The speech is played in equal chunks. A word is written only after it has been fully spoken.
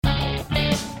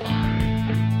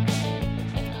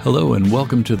Hello and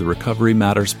welcome to the Recovery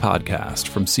Matters podcast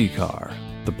from CCAR,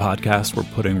 the podcast where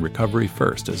putting recovery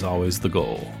first is always the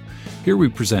goal. Here we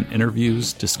present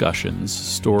interviews, discussions,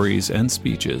 stories, and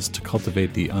speeches to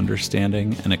cultivate the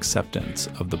understanding and acceptance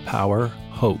of the power,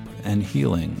 hope, and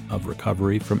healing of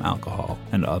recovery from alcohol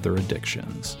and other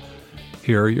addictions.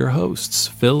 Here are your hosts,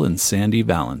 Phil and Sandy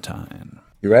Valentine.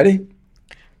 You ready?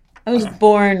 I was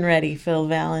born ready, Phil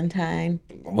Valentine.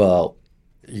 Well,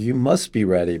 you must be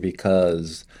ready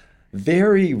because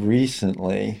very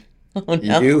recently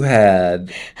you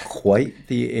had quite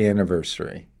the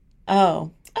anniversary.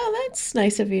 Oh, that's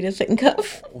nice of you to think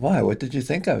of. Why? What did you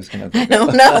think I was going to I think?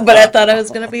 don't know, but I thought I was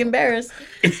going to be embarrassed.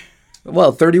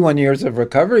 Well, 31 years of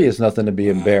recovery is nothing to be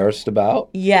embarrassed about.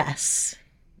 Yes.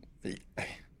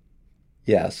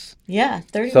 Yes. Yeah,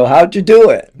 30. So how'd you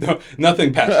do it? No,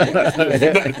 nothing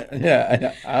passionate.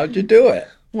 Yeah. How'd you do it?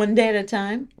 One day at a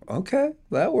time. Okay,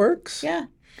 that works. Yeah.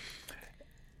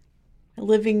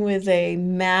 Living with a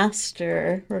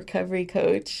master recovery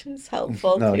coach is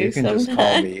helpful No, too you can sometimes.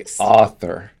 just call me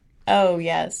author. Oh,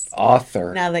 yes.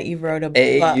 Author. Now that you wrote a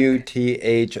book.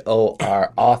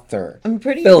 Author. Author. I'm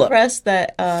pretty Philip. impressed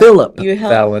that Philip you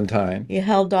held Valentine. You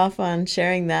held off on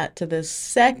sharing that to the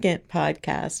second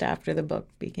podcast after the book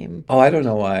became... Oh, I don't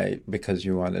know why, because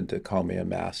you wanted to call me a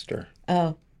master.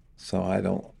 Oh, So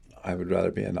I would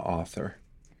rather be an author.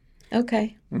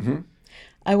 okay. Mm-hmm.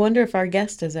 I wonder if our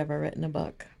guest has ever written a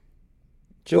book.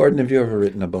 Jordan, have you ever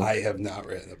written a book? I have not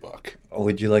written a book.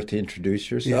 Would you like to introduce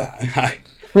yourself? Yeah,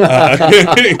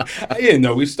 I didn't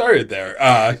know we started there.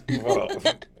 Well,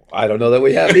 I don't know that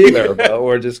we have either, but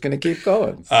we're just going to keep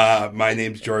going. My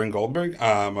name's Jordan Goldberg.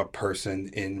 I'm a person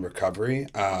in recovery.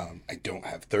 I don't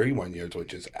have 31 years,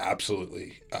 which is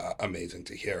absolutely amazing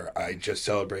to hear. I just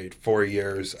celebrated 4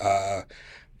 years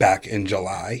back in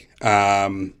July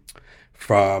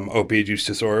from opioid use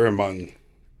disorder, among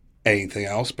anything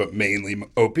else, but mainly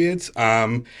opiates.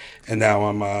 And now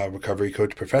I'm a recovery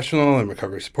coach professional and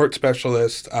recovery support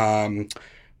specialist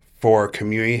for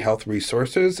community health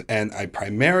resources. And I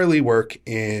primarily work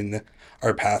in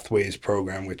our Pathways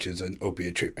program, which is an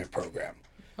opioid treatment program.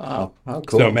 Oh, how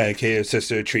cool. So medicated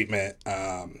assisted treatment,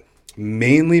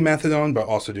 mainly methadone, but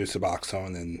also do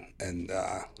Suboxone and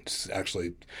just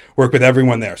actually work with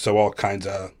everyone there. So all kinds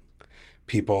of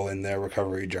people in their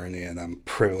recovery journey, and I'm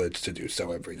privileged to do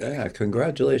so every day. Yeah,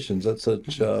 congratulations. That's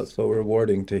such so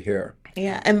rewarding to hear.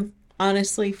 Yeah, and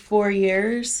honestly, 4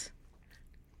 years,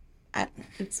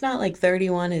 it's not like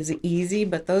 31 is easy,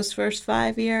 but those first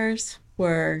 5 years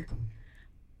were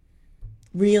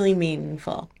really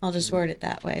meaningful. I'll just word it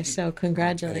that way. So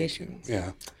congratulations.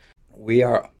 Yeah. We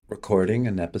are recording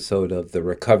an episode of the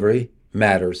Recovery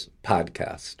Matters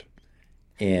podcast.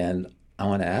 And I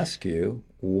want to ask you,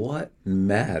 what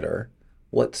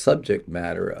subject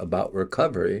matter about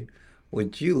recovery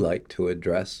would you like to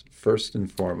address first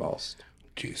and foremost?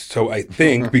 Geez. So I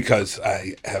think because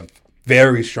I have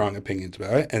very strong opinions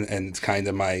about it, and it's kind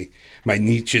of my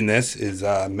niche in this is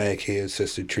medicated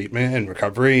assisted treatment and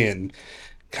recovery, and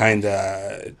kind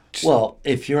of... Well,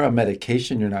 if you're on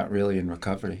medication, you're not really in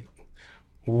recovery.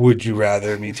 Would you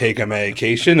rather me take a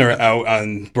medication or out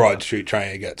on Broad Street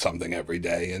trying to get something every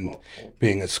day and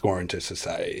being a scorn to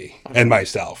society and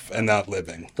myself and not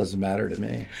living? Doesn't matter to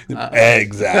me.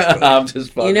 Exactly. I'm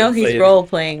just You know he's role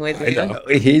playing with you. know.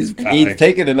 He's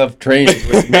taken enough training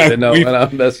with me to know when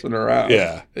I'm messing around.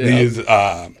 Yeah. These,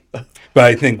 but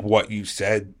I think what you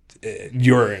said,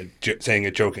 you're saying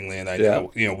it jokingly, and I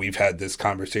know, we've had this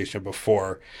conversation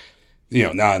before,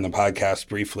 not in the podcast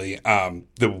briefly,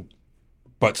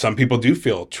 but some people do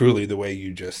feel truly the way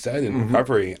you just said in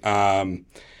recovery. And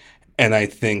I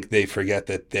think they forget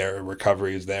that their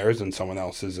recovery is theirs and someone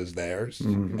else's is theirs.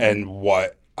 Mm-hmm. And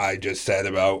what I just said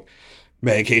about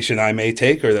medication I may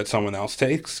take or that someone else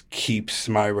takes keeps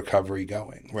my recovery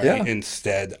going, right? Yeah.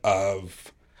 Instead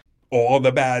of all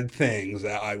the bad things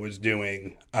that I was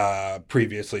doing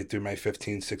previously through my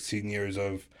 15, 16 years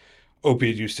of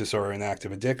opioid use disorder and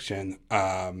active addiction.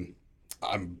 I'm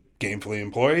gainfully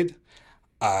employed.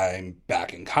 I'm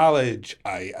back in college.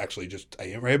 I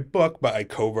didn't write a book, but I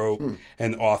co-wrote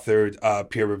and authored a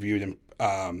peer-reviewed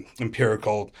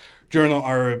empirical journal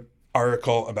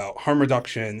article about harm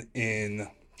reduction in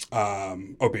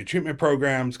opioid treatment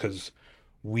programs, because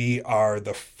we are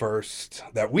the first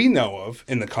that we know of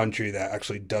in the country that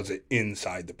actually does it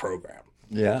inside the program.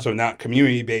 Yeah. So not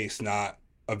community-based, not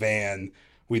a van.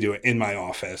 We do it in my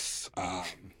office,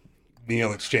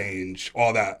 meal exchange,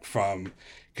 all that from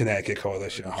Connecticut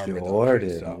Coalition of Harm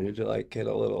Reduction. So. Did you like get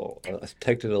a little,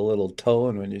 detected a little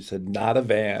tone when you said not a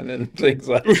van and things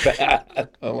like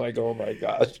that? I'm like, oh my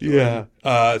gosh. Yeah.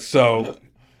 So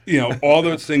all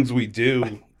those things we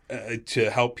do to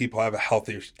help people have a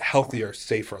healthier,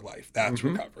 safer life. That's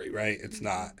recovery, right? It's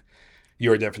not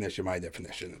your definition, my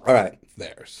definition. All right. It's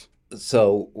theirs.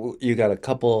 So you got a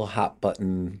couple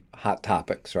hot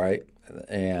topics, right?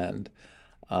 And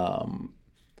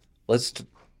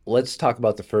let's talk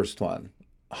about the first one,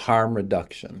 harm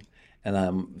reduction. And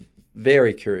I'm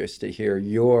very curious to hear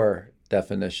your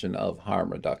definition of harm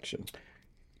reduction.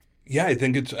 Yeah, I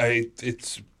think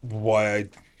it's what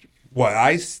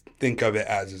I think of it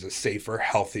as is a safer,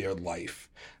 healthier life,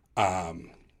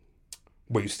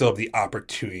 where you still have the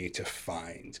opportunity to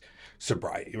find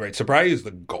sobriety, right? Sobriety is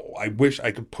the goal. I wish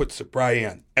I could put sobriety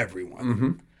on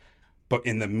everyone, but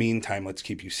in the meantime, let's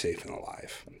keep you safe and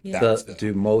alive. Yeah.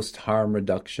 Do most harm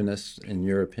reductionists, in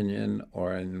your opinion,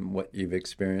 or in what you've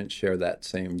experienced, share that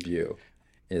same view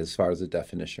as far as the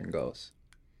definition goes?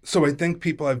 So I think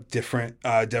people have different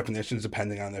definitions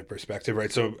depending on their perspective,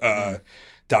 right? So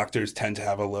doctors tend to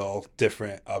have a little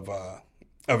different of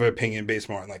an opinion based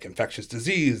more on like infectious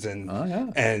disease and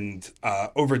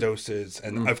overdoses,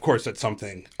 and of course that's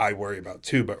something I worry about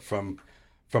too. But from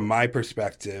my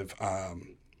perspective,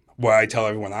 what I tell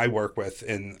everyone I work with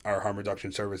in our harm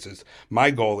reduction services, my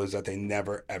goal is that they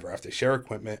never ever have to share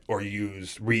equipment or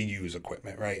reuse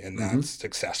equipment, right? And that's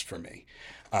success for me.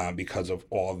 Because of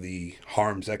all the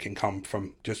harms that can come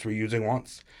from just reusing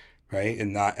once, right?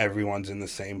 And not everyone's in the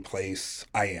same place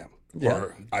I am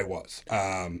or I was.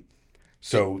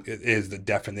 So it is the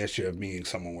definition of meeting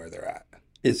someone where they're at.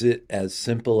 Is it as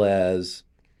simple as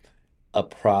a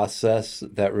process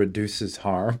that reduces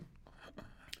harm?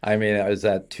 I mean, is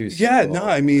that too simple? Yeah, no,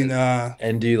 I mean...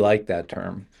 and do you like that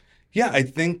term? Yeah, I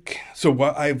think... So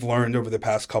what I've learned over the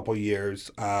past couple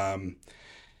years...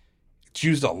 it's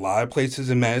used a lot of places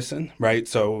in medicine, right?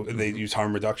 So they use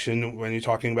harm reduction when you're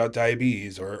talking about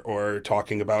diabetes or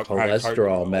talking about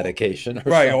cholesterol medication.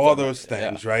 Right, all those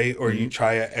things, right? Or you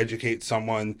try to educate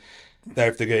someone that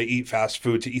if they're going to eat fast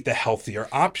food, to eat the healthier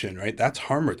option, right? That's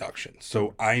harm reduction.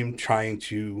 So I'm trying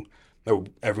to,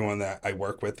 everyone that I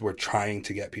work with, we're trying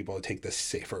to get people to take the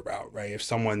safer route, right? If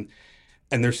someone,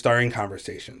 and they're starting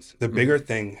conversations. The bigger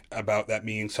thing about that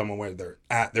meeting someone where they're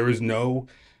at, there is no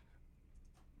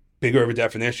bigger of a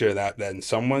definition of that than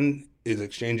someone is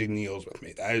exchanging meals with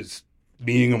me. That is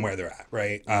meeting them where they're at,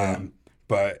 right?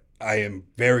 But I am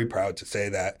very proud to say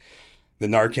that the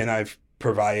Narcan I've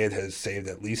provided has saved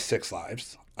at least 6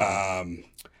 lives.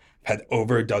 Had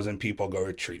over a dozen people go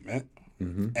to treatment,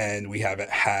 and we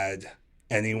haven't had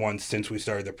anyone since we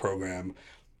started the program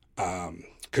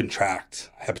contract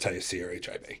hepatitis C or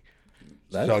HIV.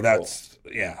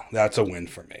 That's a win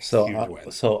for me. So, huge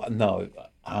win. No,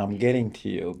 I'm getting to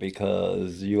you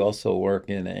because you also work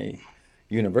in a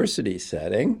university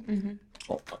setting.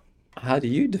 How do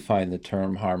you define the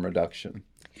term harm reduction?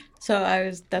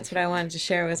 So that's what I wanted to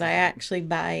share was I actually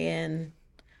buy in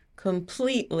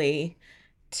completely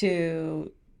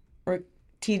to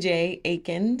TJ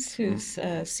Akins, who's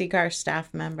a CCAR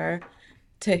staff member,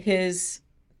 to his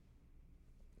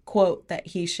quote that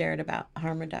he shared about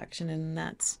harm reduction, and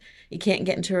that's you can't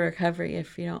get into recovery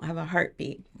if you don't have a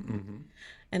heartbeat.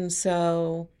 And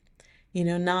so,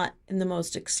 not in the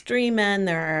most extreme end,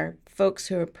 there are folks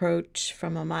who approach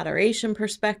from a moderation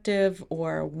perspective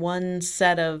or one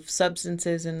set of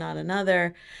substances and not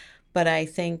another. But I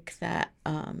think that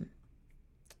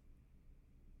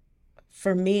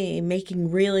for me,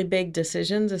 making really big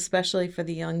decisions, especially for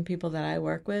the young people that I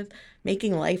work with,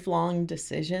 making lifelong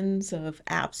decisions of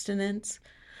abstinence,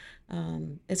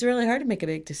 it's really hard to make a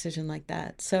big decision like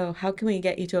that. So how can we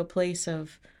get you to a place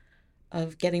of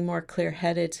getting more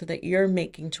clear-headed so that you're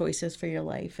making choices for your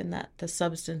life and that the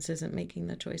substance isn't making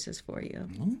the choices for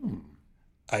you?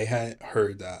 I had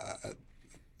heard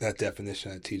that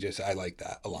definition that TJ said. I like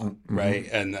that a lot, right?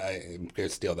 And I'm going to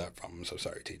steal that from him, so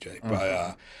sorry, TJ.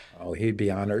 But he'd be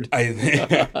honored. I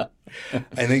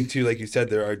think, too, like you said,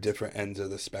 there are different ends of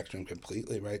the spectrum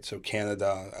completely, right? So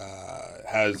Canada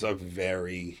has a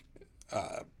very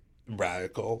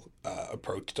radical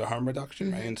approach to harm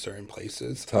reduction, right, in certain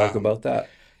places. Talk about that.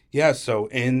 Yeah, so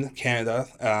in Canada,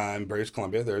 in British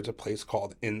Columbia, there's a place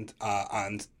called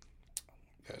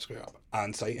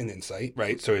On-Site and Insight,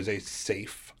 right? So it's a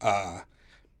safe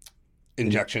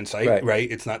injection site,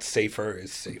 right? It's not safer,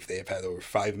 it's safe. They have had over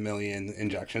 5 million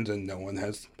injections and no one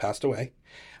has passed away.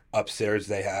 Upstairs,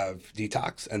 they have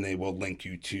detox and they will link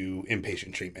you to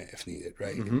inpatient treatment if needed,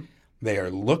 right? They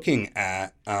are looking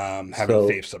at having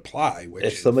safe supply.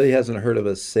 If somebody hasn't heard of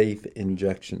a safe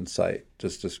injection site,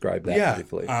 just describe that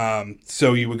briefly.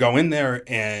 So you would go in there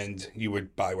and you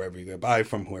would buy wherever you're going to buy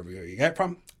from, whoever you get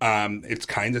from. It's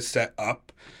kind of set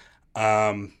up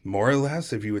More or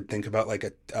less, if you would think about like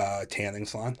a tanning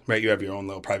salon, right? You have your own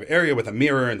little private area with a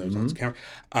mirror and there's lots of camera.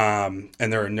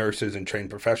 And there are nurses and trained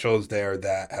professionals there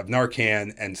that have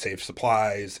Narcan and safe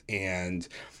supplies, and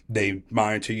they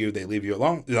monitor you. They leave you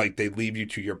alone, like they leave you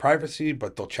to your privacy,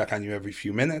 but they'll check on you every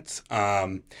few minutes.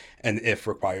 And if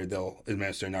required, they'll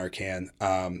administer Narcan.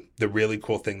 The really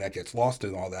cool thing that gets lost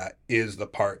in all that is the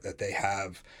part that they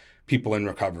have people in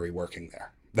recovery working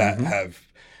there that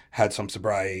have had some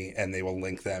sobriety, and they will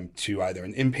link them to either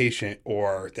an inpatient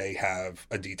or they have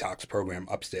a detox program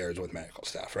upstairs with medical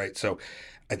staff, right? So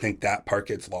I think that part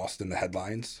gets lost in the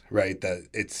headlines, right? That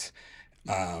it's,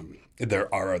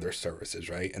 there are other services,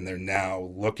 right? And they're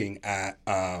now looking at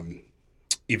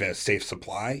even a safe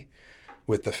supply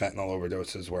with the fentanyl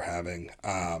overdoses we're having.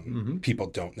 People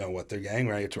don't know what they're getting,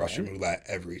 right? It's Russian roulette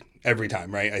every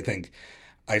time, right? I think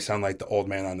I sound like the old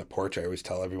man on the porch. I always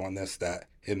tell everyone this, that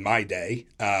in my day,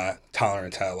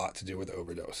 tolerance had a lot to do with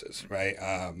overdoses, right?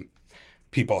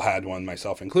 People had one,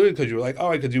 myself included, because you were like,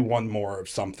 oh, I could do one more of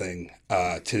something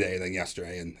today than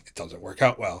yesterday, and it doesn't work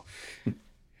out well.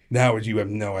 Now you have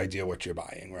no idea what you're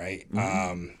buying, right?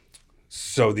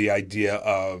 So the idea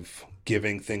of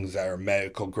giving things that are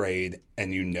medical grade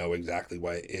and you know exactly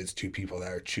what it is to people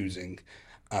that are choosing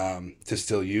to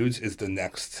still use is the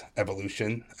next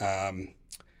evolution.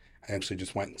 I actually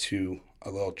just went to a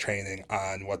little training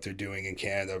on what they're doing in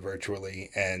Canada virtually,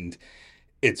 and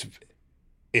it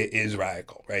is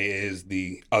radical, right? It is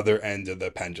the other end of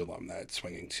the pendulum that it's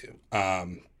swinging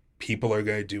to. People are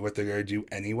going to do what they're going to do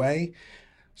anyway,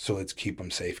 so let's keep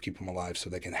them safe, keep them alive, so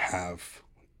they can have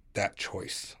that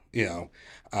choice. You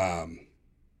know,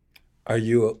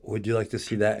 would you like to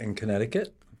see that in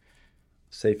Connecticut?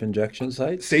 Safe injection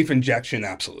sites? Safe injection,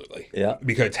 absolutely. Yeah,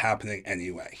 because it's happening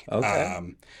anyway.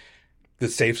 Okay. The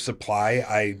safe supply,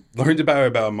 I learned about it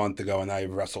about a month ago, and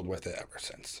I've wrestled with it ever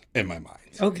since in my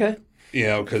mind. Okay. You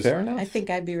know, because Fair enough. I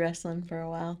think I'd be wrestling for a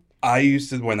while. I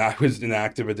used to, when I was in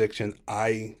active addiction,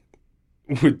 I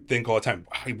would think all the time,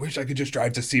 I wish I could just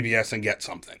drive to CVS and get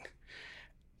something.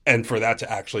 And for that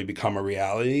to actually become a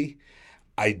reality,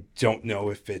 I don't know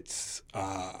if it's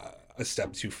a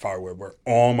step too far where we're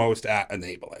almost at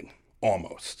enabling.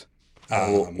 Almost.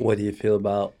 What do you feel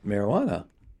about marijuana?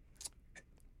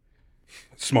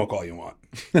 Smoke all you want.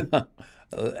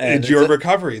 And it's your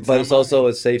recovery. But it's also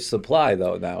a safe supply,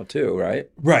 though, now, too,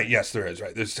 right? Right. Yes, there is.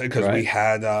 Right. Because we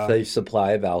had safe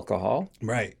supply of alcohol.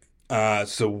 Right.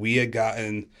 So we had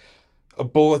gotten a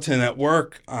bulletin at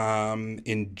work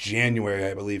in January,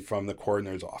 I believe, from the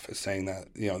coroner's office saying that,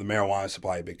 you know, the marijuana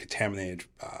supply had been contaminated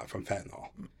from fentanyl.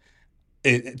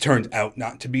 It turned out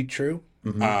not to be true.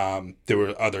 There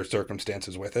were other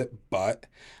circumstances with it, but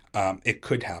it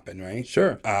could happen, right?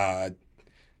 Sure.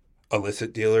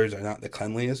 Illicit dealers are not the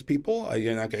cleanliest people.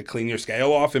 You're not going to clean your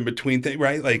scale off in between things,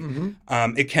 right? Like,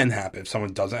 it can happen. If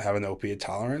someone doesn't have an opiate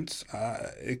tolerance,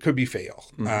 it could be fatal.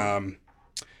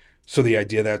 So the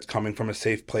idea that it's coming from a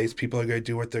safe place, people are going to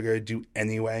do what they're going to do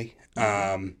anyway.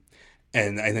 And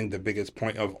I think the biggest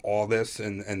point of all this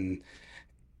and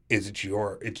is it's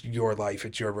your life,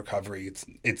 it's your recovery.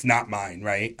 It's not mine,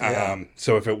 right? Yeah.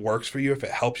 So if it works for you, if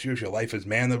it helps you, if your life is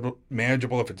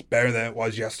manageable, if it's better than it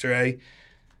was yesterday,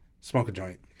 smoke a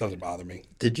joint. Doesn't bother me.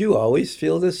 Did you always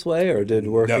feel this way, or did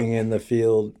working in the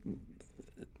field?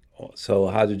 So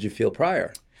how did you feel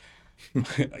prior?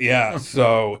 Yeah.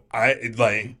 So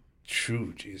when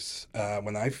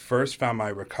I first found my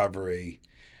recovery,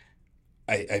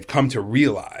 I've come to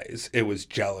realize it was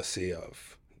jealousy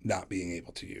of not being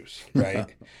able to use, right?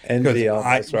 Envy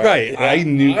almost, right? Right. Yeah, I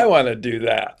knew I want to do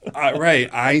that. Right.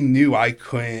 I knew I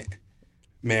couldn't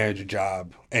manage a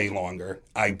job any longer.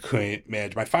 I couldn't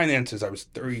manage my finances. I was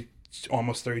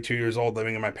almost 32 years old,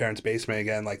 living in my parents' basement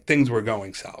again. Like, things were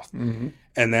going south. And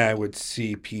then I would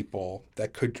see people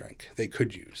that could drink. They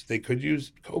could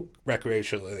use coke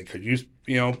recreationally. They could use,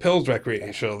 pills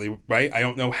recreationally, right? I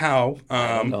don't know how.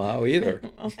 I don't know how either.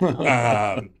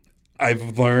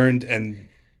 I've learned, and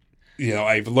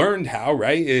I've learned how,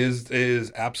 right,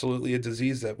 is absolutely a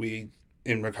disease that we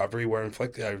in recovery were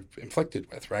inflicted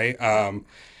with, right?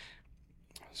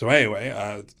 So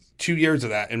anyway, 2 years of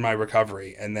that in my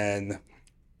recovery, and then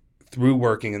through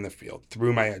working in the field,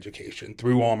 through my education,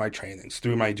 through all my trainings,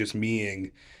 through my just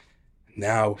meeting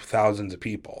now thousands of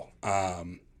people,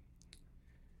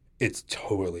 it's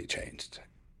totally changed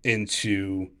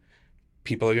into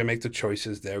people are going to make the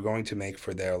choices they're going to make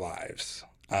for their lives.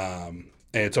 And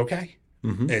it's okay.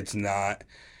 It's not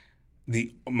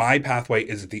my pathway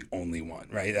is the only one,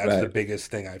 right? That's the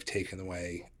biggest thing I've taken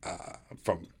away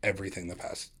from everything the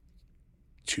past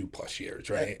 2+ years,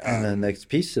 right? And the next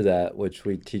piece to that, which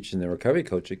we teach in the Recovery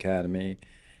Coach Academy,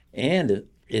 And it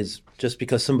is just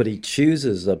because somebody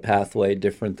chooses a pathway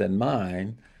different than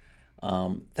mine,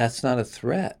 that's not a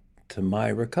threat to my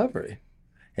recovery.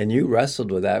 And you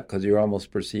wrestled with that because you're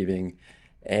almost perceiving,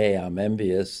 A, I'm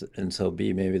envious, and so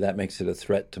B, maybe that makes it a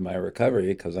threat to my recovery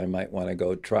because I might want to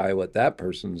go try what that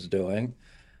person's doing.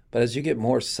 But as you get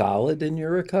more solid in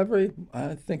your recovery,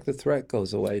 I think the threat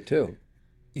goes away too.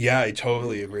 Yeah, I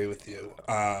totally agree with you.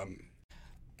 I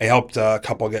helped a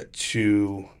couple get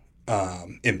to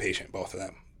inpatient, both of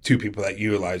them. Two people that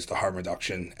utilized the harm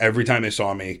reduction. Every time they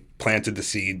saw me, planted the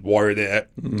seed, watered it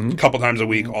a couple times a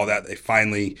week, all that. They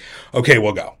finally, okay,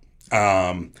 we'll go.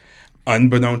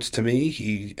 Unbeknownst to me,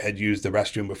 he had used the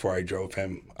restroom before I drove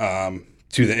him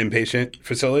to the inpatient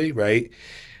facility, right?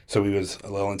 So he was a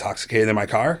little intoxicated in my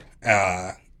car.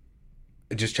 I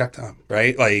just checked on him,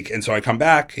 right? Like, and so I come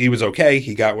back. He was okay.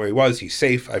 He got where he was. He's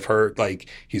safe. I've heard, like,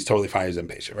 he's totally fine. He's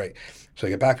inpatient, right? So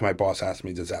I get back and my boss asked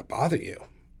me, does that bother you?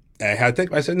 And I had to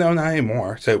think. I said, no, not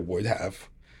anymore. So it would have.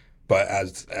 But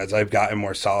as I've gotten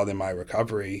more solid in my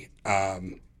recovery,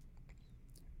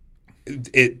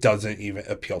 it doesn't even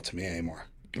appeal to me anymore.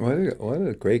 What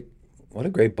a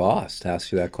great boss to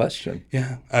ask you that question.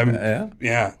 Yeah, I'm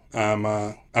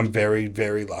very,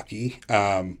 very lucky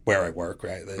where I work.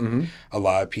 Right, a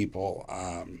lot of people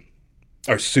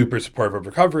are super supportive of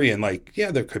recovery, and like,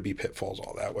 yeah, there could be pitfalls,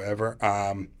 all that, whatever.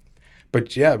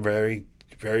 But yeah, very,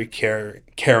 very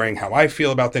caring how I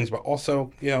feel about things, but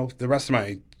also, you know, the rest of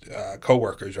my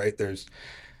coworkers. Right, there's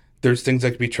things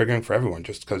that could be triggering for everyone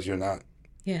just because you're not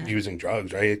using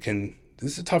drugs. Right,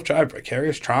 this is a tough job,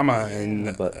 vicarious trauma, and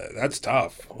that's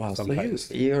tough. Wow, sometimes.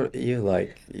 So you're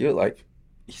like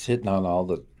hitting on all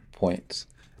the points.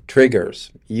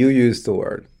 Triggers. You used the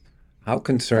word. How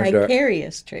concerned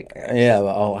vicarious triggers. Yeah.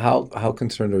 Well, how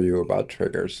concerned are you about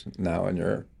triggers now in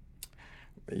your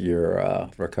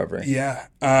recovery? Yeah.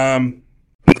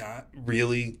 Not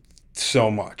really so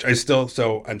much.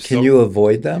 Can you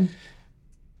avoid them?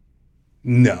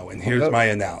 No. And here's my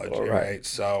analogy. Right.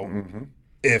 So.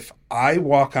 If I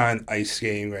walk on ice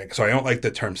skating rink, so I don't like the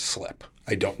term slip.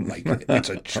 I don't like it. It's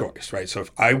a choice, right? So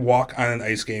if I walk on an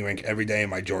ice skating rink every day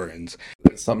in my Jordans,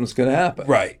 something's going to happen.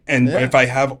 Right. And if I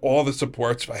have all the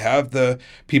supports, if I have the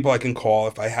people I can call,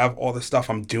 if I have all the stuff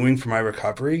I'm doing for my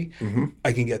recovery,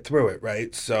 I can get through it,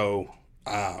 right? So,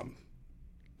 gonna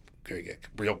get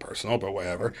real personal, but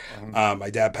whatever. My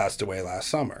dad passed away last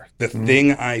summer. The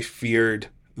thing I feared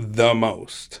the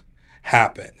most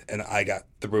happened, and I got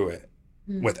through it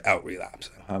without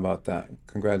relapsing. How about that?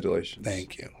 Congratulations.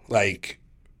 Thank you. Like,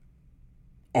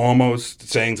 almost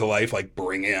saying to life, like,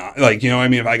 bring it on. Like, you know what I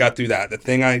mean? If I got through that, the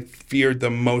thing I feared the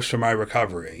most for my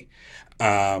recovery,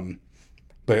 but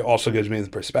it also gives me the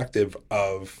perspective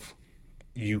of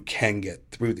you can get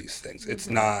through these things. It's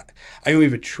not, I don't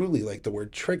even truly like the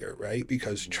word trigger, right?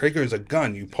 Because trigger is a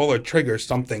gun. You pull a trigger,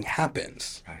 something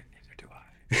happens. Right, neither do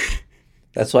I.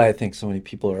 That's why I think so many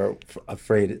people are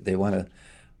afraid.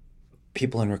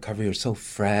 People in recovery are so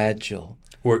fragile.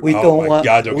 We don't want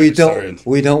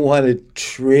to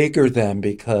trigger them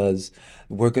because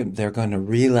they're going to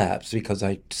relapse because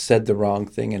I said the wrong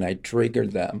thing and I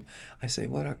triggered them. I say,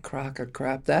 what a crock of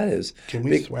crap that is. Can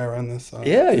we swear on this?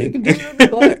 Yeah, you can do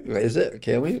it. Is it?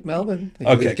 Can we, Melvin?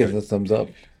 Okay, give a thumbs up.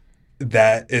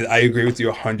 I agree with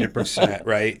you 100%.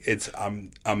 Right? It's I'm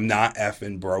not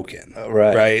effing broken.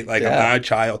 Right. Like, I'm not a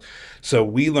child. So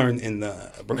we learn in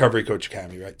the Recovery Coach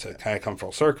Academy, right, to kind of come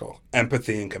full circle,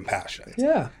 empathy and compassion.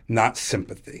 Yeah. Not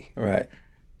sympathy. Right.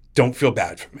 Don't feel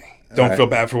bad for me. Don't feel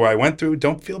bad for what I went through.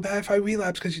 Don't feel bad if I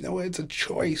relapse because, you know what? It's a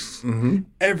choice.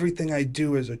 Everything I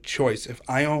do is a choice. If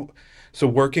I don't... So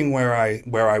working where I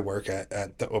work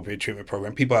at the opioid treatment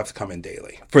program, people have to come in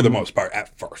daily for the most part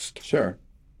at first. Sure.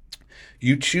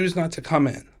 You choose not to come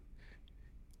in.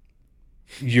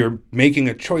 You're making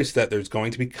a choice that there's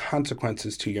going to be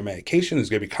consequences to your medication. There's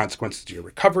going to be consequences to your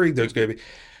recovery. There's going to be...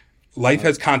 Life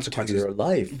has consequences. To your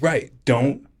life. Right.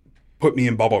 Don't put me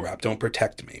in bubble wrap. Don't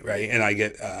protect me, right? And I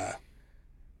get...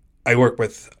 I work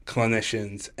with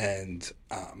clinicians and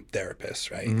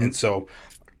therapists, right? And so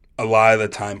a lot of the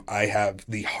time I have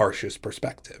the harshest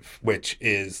perspective, which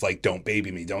is like, don't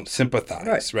baby me, don't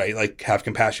sympathize, right? Like, have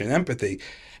compassion and empathy.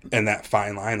 And that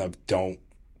fine line of don't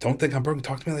think I'm broken.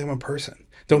 Talk to me like I'm a person.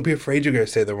 Don't be afraid you're going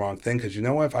to say the wrong thing because, you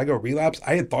know what? If I go relapse,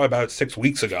 I had thought about it 6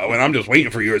 weeks ago and I'm just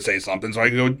waiting for you to say something so I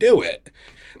can go do it.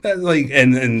 That's like,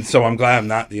 and so I'm glad I'm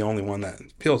not the only one that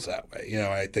feels that way. You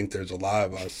know, I think there's a lot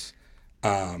of us,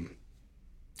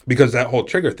 because that whole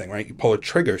trigger thing, right? You pull a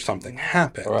trigger, something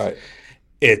happens. Right.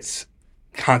 It's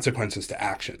consequences to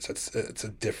actions. It's a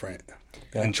different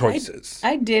and choices.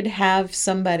 I did have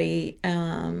somebody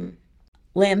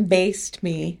lambaste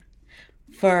me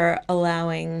for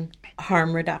allowing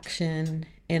harm reduction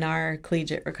in our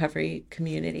collegiate recovery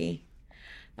community.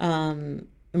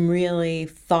 Really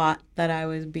thought that I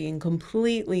was being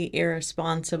completely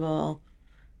irresponsible,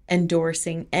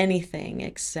 endorsing anything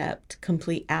except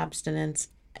complete abstinence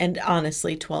and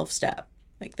honestly 12-step.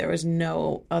 Like there was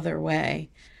no other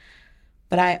way.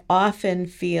 But I often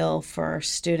feel for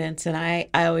students, and I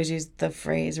always use the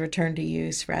phrase return to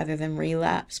use rather than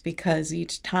relapse, because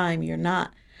each time you're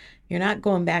not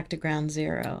going back to ground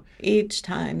zero. Each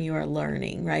time you are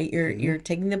learning, right? You're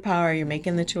taking the power, you're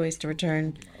making the choice to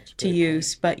return to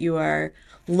use, but you are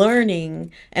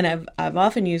learning. And I've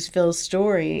often used Phil's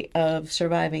story of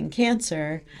surviving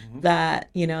cancer, that,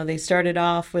 you know, they started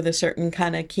off with a certain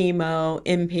kind of chemo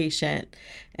inpatient,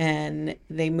 and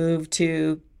they moved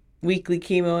to weekly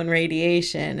chemo and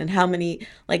radiation, and how many,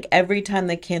 like every time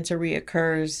the cancer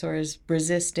reoccurs or is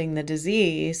resisting the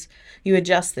disease, you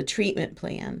adjust the treatment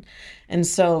plan. And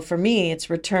so for me, it's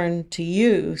return to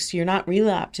use. You're not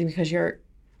relapsing because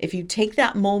if you take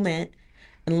that moment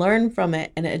and learn from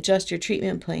it and adjust your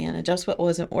treatment plan, adjust what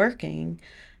wasn't working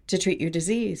to treat your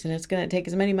disease. And it's going to take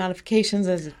as many modifications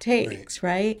as it takes,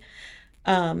 right?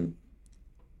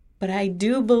 But I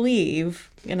do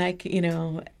believe, and I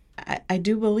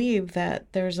do believe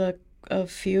that there's a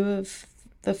few of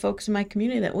the folks in my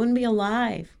community that wouldn't be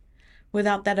alive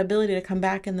without that ability to come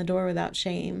back in the door without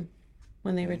shame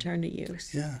when they return to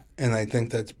use. Yeah. And I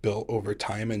think that's built over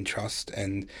time and trust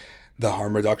and the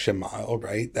harm reduction model,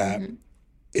 right? That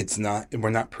we're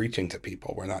not preaching to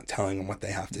people. We're not telling them what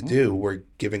they have to do. We're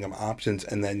giving them options.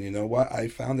 And then, you know what I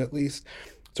found, at least,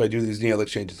 so I do these needle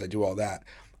exchanges, I do all that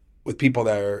with people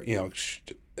that are, you know,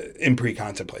 in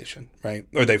pre-contemplation, right?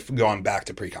 Or they've gone back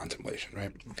to pre-contemplation,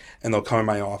 right? And they'll come in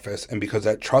my office, and because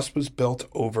that trust was built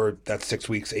over that 6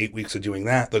 weeks, 8 weeks of doing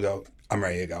that, they'll go, I'm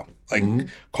ready to go. Like,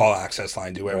 call access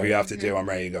line, do whatever you have to do. I'm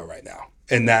ready to go right now.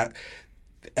 And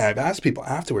I've asked people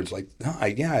afterwards, like, no,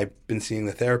 I've been seeing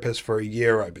the therapist for a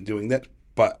year. I've been doing that,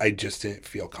 but I just didn't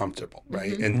feel comfortable,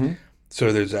 right? And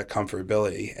so there's that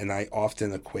comfortability. And I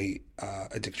often equate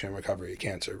addiction and recovery to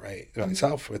cancer, right?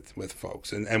 Myself with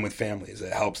folks and with families.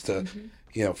 It helps to,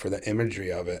 you know, for the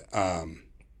imagery of it.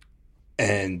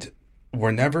 And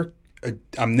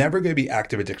I'm never going to be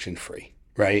active addiction free,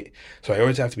 right? So I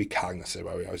always have to be cognizant.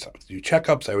 I always have to do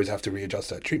checkups. I always have to readjust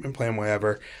that treatment plan,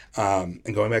 whatever. And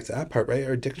going back to that part, right?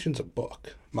 Our addiction's a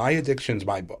book. My addiction's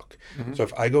my book. So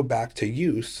if I go back to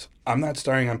use, I'm not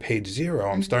starting on page 0.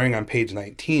 I'm starting on page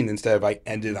 19 instead of I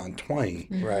ended on 20.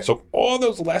 Right. So all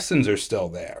those lessons are still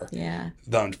there. Yeah.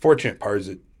 The unfortunate part is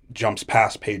it jumps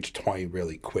past page 20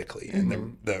 really quickly.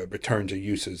 And the return to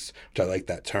uses, which I like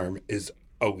that term, is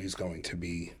always going to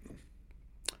be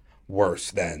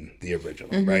worse than the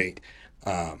original, right?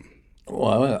 Well,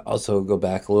 I want to also go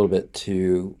back a little bit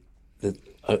to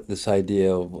this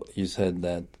idea of, you said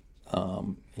that,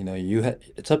 you know,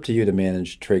 it's up to you to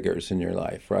manage triggers in your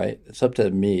life, right? It's up to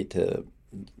me to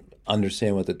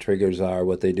understand what the triggers are,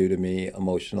 what they do to me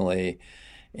emotionally,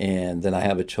 and then I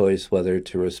have a choice whether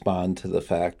to respond to the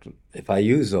fact if I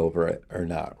use over it or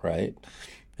not, right?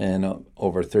 And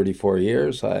over 34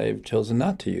 years, I've chosen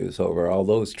not to use over all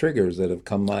those triggers that have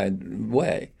come my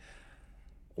way.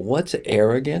 What's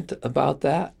arrogant about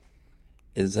that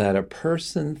is that a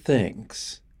person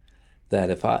thinks that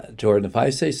if I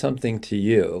say something to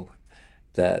you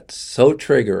that's so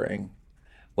triggering,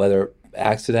 whether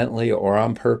accidentally or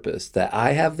on purpose, that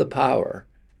I have the power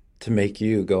to make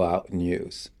you go out and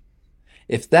use.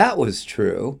 If that was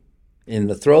true, in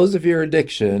the throes of your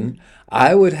addiction,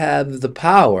 I would have the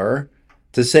power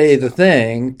to say the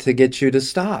thing to get you to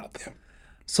stop. Yeah.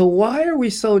 So why are we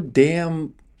so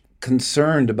damn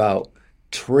concerned about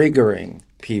triggering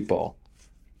people?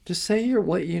 Just say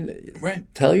right.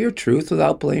 Tell your truth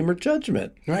without blame or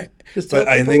judgment. Right. Just tell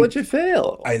people what you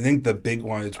feel. I think the big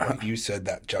one is what you said,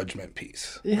 that judgment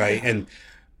piece, right? And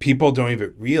people don't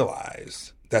even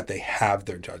realize that they have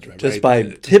their judgment. Just by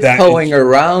tiptoeing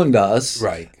around us,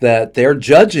 right? That they're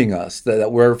judging us,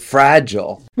 that we're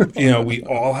fragile. You know, we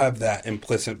all have that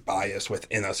implicit bias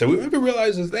within us. So we don't even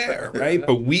realize it's there, right?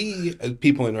 But we, as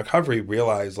people in recovery,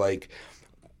 realize, like,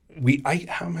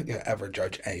 how am I going to ever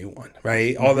judge anyone,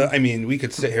 right? We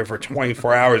could sit here for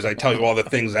 24 hours. I tell you all the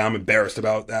things that I'm embarrassed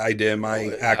about that I did in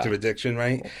my active addiction,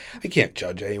 right? I can't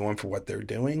judge anyone for what they're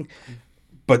doing,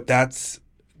 but that's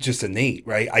just innate,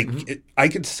 right? I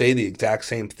could say the exact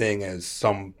same thing as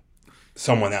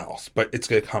someone else, but it's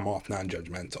going to come off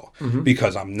non-judgmental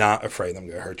because I'm not afraid I'm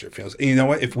going to hurt your feelings. And you know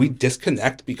what? If we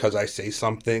disconnect because I say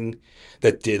something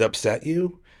that did upset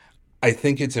you, I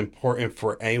think it's important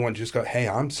for anyone to just go, hey,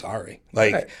 I'm sorry.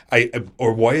 Like, right.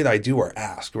 Or what did I do, or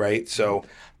ask, right? So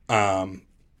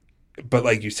but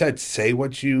like you said, say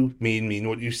what you mean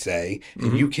what you say,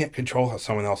 and you can't control how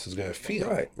someone else is going to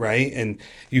feel, right? And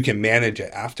you can manage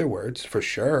it afterwards for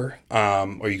sure,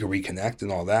 or you can reconnect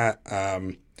and all that.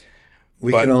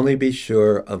 We can only be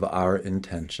sure of our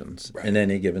intentions in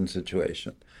any given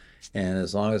situation. And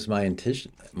as long as my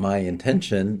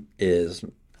intention is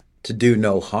to do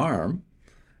no harm,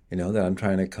 that I'm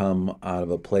trying to come out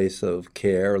of a place of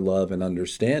care, love, and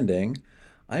understanding,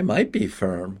 I might be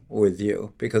firm with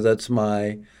you because that's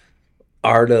my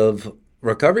art of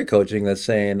recovery coaching that's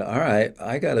saying, all right,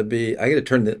 I got to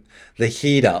turn the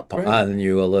heat up on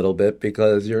you a little bit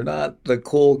because you're not the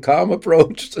cool, calm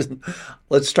approach.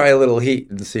 Let's try a little heat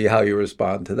and see how you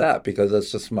respond to that because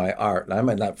that's just my art. And I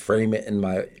might not frame it in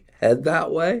my head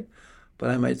that way, but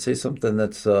I might say something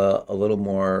that's a little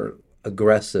more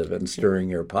aggressive and stirring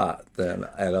your pot than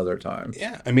at other times.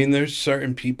 Yeah. I mean, there's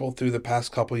certain people through the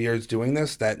past couple of years doing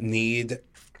this that need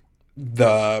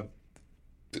the,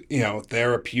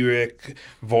 therapeutic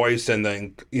voice and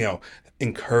the,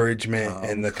 encouragement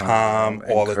and the calm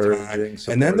all the time.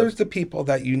 And then there's the people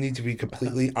that you need to be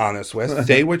completely honest with,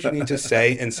 say what you need to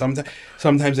say. And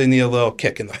sometimes they need a little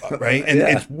kick in the butt, right? And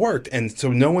it's worked. And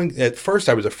so at first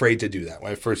I was afraid to do that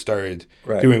when I first started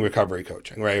doing recovery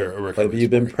coaching, right? Or recovery but you've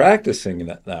been practicing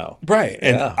it now. Right.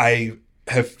 And I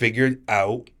have figured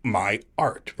out my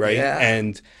art, right? Yeah.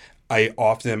 And I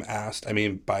often am asked,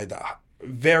 by the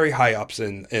very high ups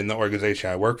in the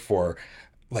organization I work for,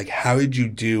 like, how did you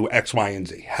do X, Y, and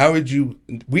Z?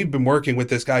 We've been working with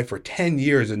this guy for 10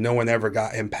 years and no one ever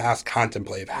got him past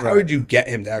contemplative. How did you get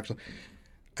him to actually,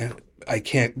 I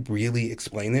can't really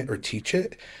explain it or teach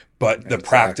it, but the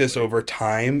practice over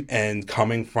time and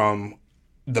coming from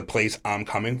the place I'm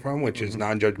coming from, which is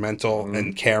non-judgmental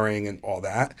and caring and all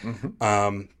that,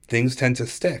 things tend to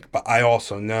stick. But I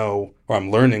also know, or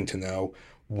I'm learning to know,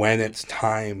 when it's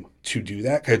time to do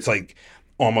that. 'Cause it's like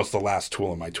almost the last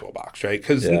tool in my toolbox, right?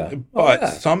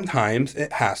 Sometimes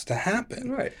it has to happen.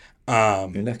 Right.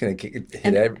 You're not going to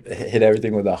hit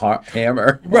everything with a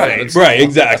hammer. Right,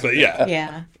 exactly, yeah.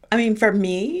 Yeah. For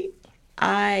me,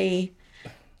 I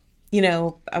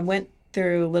went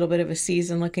through a little bit of a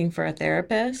season looking for a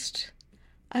therapist.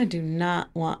 I do not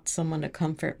want someone to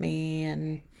comfort me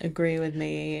and agree with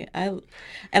me. I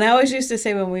always used to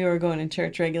say when we were going to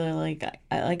church regularly,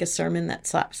 I like a sermon that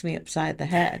slaps me upside the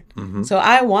head. So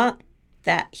I want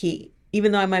that heat,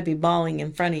 even though I might be bawling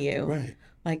in front of you. Right.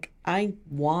 Like, I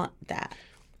want that.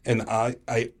 And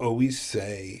I always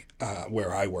say,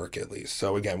 where I work at least,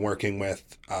 so again, working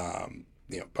with a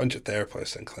bunch of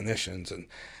therapists and clinicians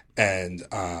and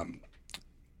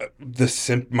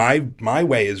my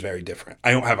way is very different.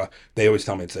 I don't have they always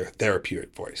tell me it's their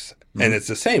therapeutic voice. And it's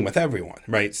the same with everyone,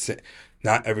 right?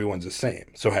 Not everyone's the same.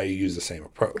 So how you use the same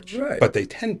approach. Right. But they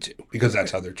tend to, because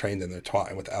that's how they're trained and they're taught,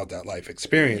 and without that life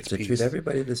experience to treat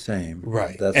everybody the same.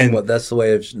 Right. That's the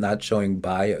way of not showing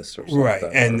bias or something. Right.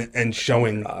 And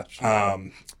showing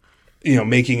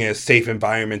making it a safe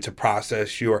environment to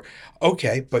process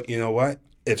but you know what?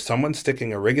 If someone's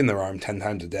sticking a rig in their arm 10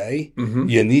 times a day,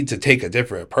 you need to take a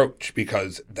different approach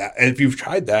because if you've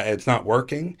tried that and it's not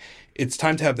working, it's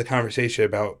time to have the conversation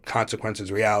about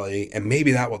consequences, reality, and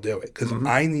maybe that will do it. Because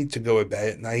I need to go to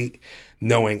bed at night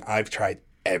knowing I've tried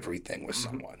everything with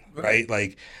someone, right?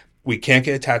 Like, we can't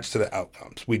get attached to the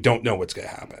outcomes. We don't know what's going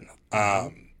to happen.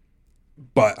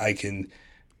 But I can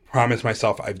promise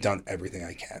myself I've done everything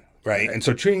I can. Right. And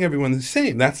so treating everyone the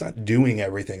same, that's not doing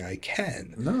everything I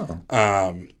can. No.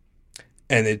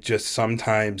 And it just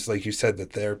sometimes, like you said, the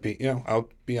therapy, I'll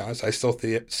be honest, I still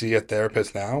see a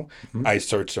therapist now. I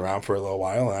searched around for a little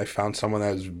while and I found someone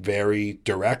that was very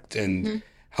direct and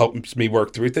helps me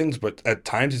work through things. But at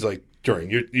times he's like,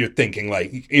 you're thinking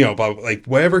like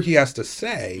whatever he has to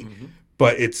say,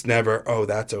 but it's never, oh,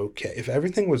 that's okay. If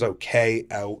everything was okay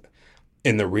out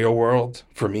in the real world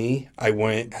for me, I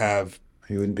wouldn't have.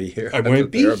 You wouldn't be here. I wouldn't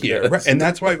be here. Right? And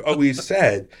that's why I've always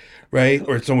said, right?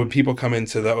 Or so when people come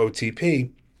into the OTP,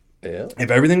 if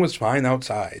everything was fine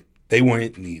outside, they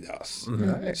wouldn't need us.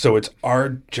 Right. So it's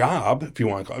our job, if you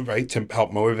want to call it, right, to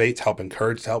help motivate, to help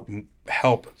encourage, to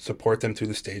help support them through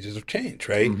the stages of change,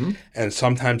 right? And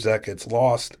sometimes that gets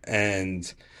lost,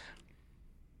 and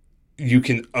you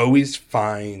can always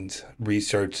find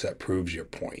research that proves your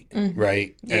point,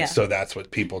 right? And so that's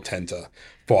what people tend to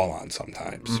fall on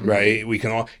sometimes, right?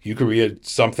 You could read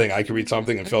something, I could read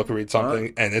something, and Phil could read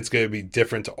something, and it's going to be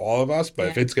different to all of us. But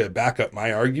if it's going to back up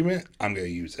my argument, I'm going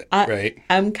to use it, right?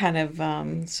 I'm kind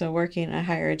of, so working in a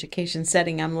higher education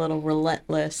setting, I'm a little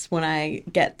relentless when I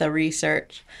get the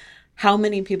research. How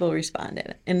many people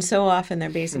responded? And so often they're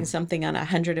basing something on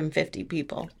 150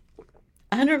 people.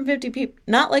 150 people,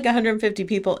 not like 150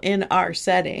 people in our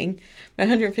setting, but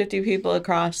 150 people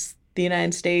across the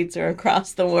United States or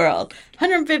across the world.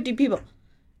 150 people.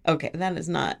 Okay, that is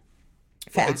not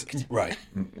fact. Right.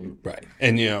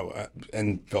 And,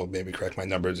 and Phil, maybe correct my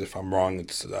numbers if I'm wrong,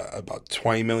 it's about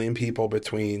 20 million people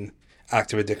between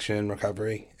active addiction and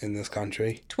recovery in this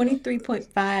country.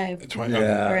 23.5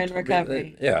 Yeah. are in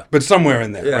recovery. Yeah. But somewhere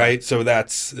in there, Yeah. right? So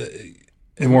that's,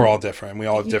 and we're all different. We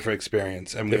all have different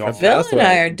experience. And we all, Different Bill and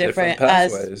I are Different different,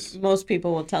 as pathways. most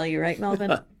people will tell you, right,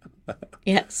 Melvin?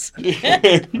 Yes.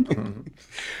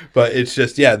 but it's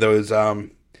just, those,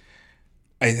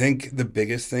 I think the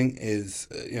biggest thing is,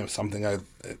 something I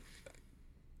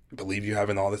believe you have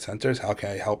in all the centers. How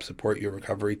can I help support your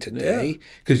recovery today?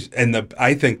 Because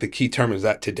I think the key term is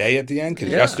that today at the end, because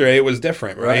yesterday it was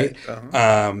different, right?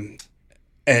 Uh-huh.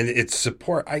 And it's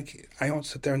support. I don't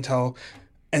sit there and tell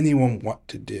anyone what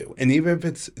to do. And even if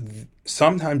it's,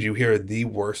 sometimes you hear the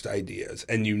worst ideas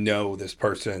and this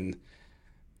person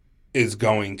is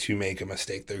going to make a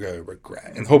mistake they're going to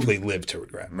regret and hopefully live to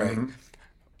regret, right? Mm-hmm.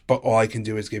 But all I can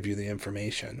do is give you the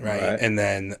information, right? And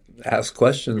then ask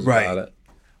questions about it.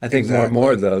 I think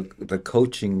more the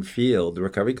coaching field, the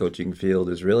recovery coaching field,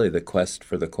 is really the quest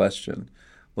for the question.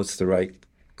 What's the right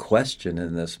question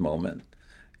in this moment?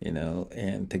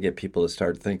 And to get people to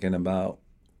start thinking about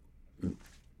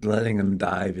letting them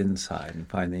dive inside and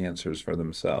find the answers for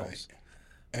themselves.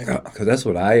 Because that's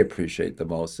what I appreciate the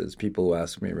most is people who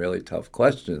ask me really tough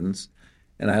questions.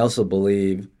 And I also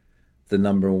believe the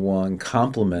number one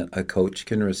compliment a coach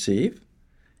can receive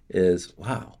is,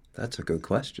 wow, that's a good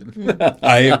question.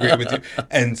 I agree with you.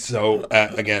 And so,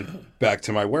 again, back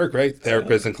to my work, right?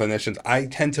 Therapists and clinicians, I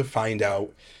tend to find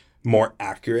out more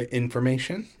accurate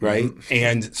information, right? Mm-hmm.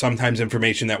 And sometimes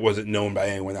information that wasn't known by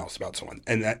anyone else about someone.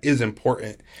 And that is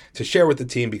important to share with the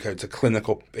team because it's a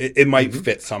clinical, it might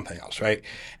fit something else, right?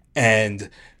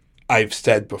 And I've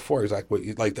said before,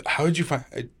 exactly how did you find,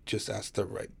 I just asked the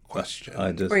right question.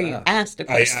 Or you asked a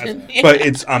question.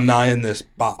 But I'm not in this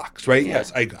box, right? Yeah.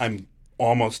 Yes, I'm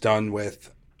almost done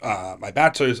with my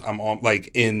bachelor's. I'm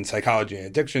in psychology and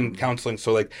addiction counseling.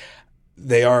 So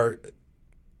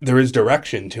there is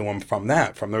direction to them from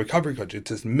the recovery coach. It's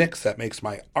this mix that makes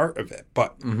my art of it.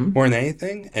 But more than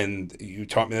anything, and you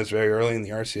taught me this very early in the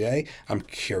RCA, I'm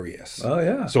curious. Oh,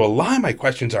 yeah. So a lot of my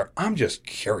questions are, I'm just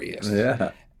curious.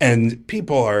 Yeah. And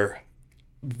people are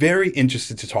very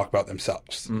interested to talk about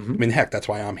themselves. Mm-hmm. I mean, heck, that's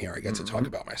why I'm here. I get to talk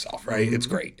about myself, right? Mm-hmm. It's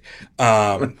great.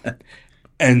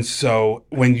 And so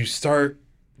when you start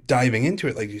diving into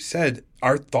it, like you said,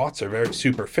 our thoughts are very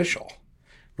superficial.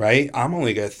 Right? I'm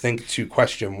only going to think to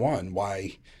question one,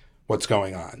 what's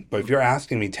going on. But if you're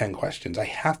asking me 10 questions, I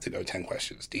have to go 10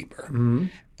 questions deeper. Mm-hmm.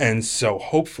 And so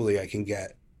hopefully I can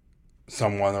get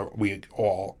someone, or we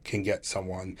all can get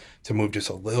someone to move just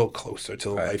a little closer to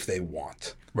the life they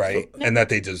want, right? And that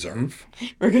they deserve.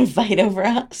 We're going to fight over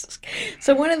us.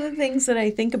 So one of the things that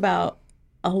I think about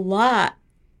a lot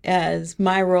as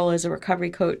my role as a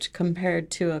recovery coach compared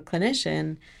to a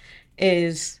clinician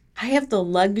is I have the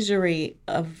luxury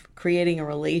of creating a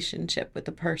relationship with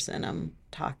the person I'm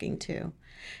talking to.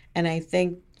 And I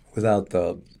think without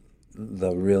the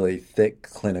really thick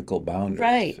clinical boundaries.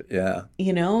 Right. Yeah.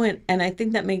 And I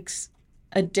think that makes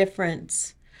a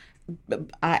difference.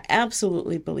 I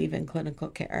absolutely believe in clinical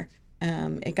care.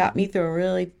 It got me through a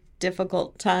really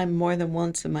difficult time more than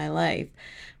once in my life.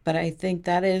 But I think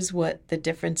that is what the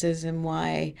difference is and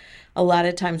why a lot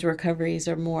of times recoveries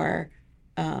are more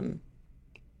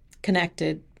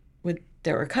connected with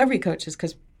their recovery coaches,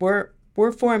 because we're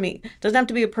forming, doesn't have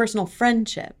to be a personal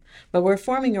friendship, but we're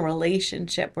forming a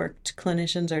relationship where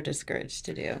clinicians are discouraged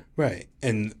to do. Right.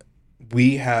 And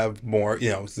we have more,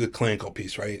 the clinical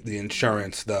piece, right? The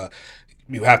insurance,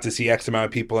 you have to see X amount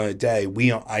of people in a day.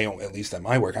 I don't, at least at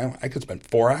my work, I could spend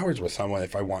 4 hours with someone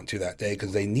if I want to that day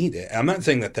because they need it. And I'm not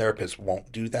saying that therapists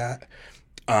won't do that,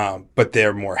 but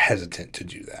they're more hesitant to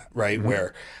do that, right? Mm-hmm.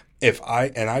 Where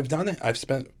I've done it, I've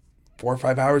spent 4 or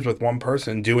 5 hours with one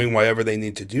person doing whatever they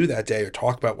need to do that day or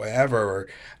talk about whatever,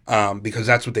 because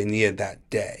that's what they needed that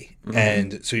day. Mm-hmm.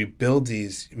 And so you build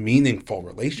these meaningful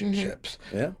relationships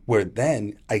where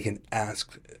then I can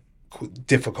ask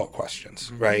difficult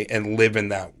questions, right? And live in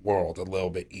that world a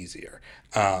little bit easier.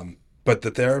 But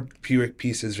the therapeutic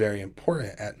piece is very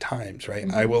important at times, right?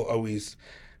 Mm-hmm. I will always...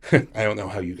 I don't know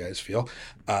how you guys feel.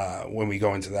 When we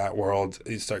go into that world,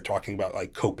 you start talking about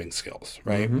coping skills,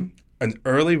 right? Mm-hmm.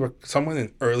 Someone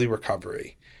in early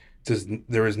recovery,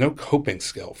 there is no coping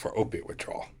skill for opiate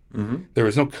withdrawal. Mm-hmm. There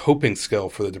is no coping skill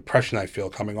for the depression I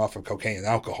feel coming off of cocaine and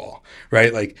alcohol,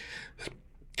 right?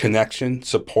 connection,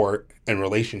 support, and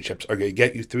relationships are going to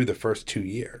get you through the first 2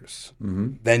 years.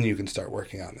 Then you can start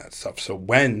working on that stuff. So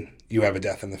when you have a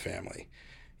death in the family,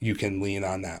 you can lean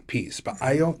on that piece. But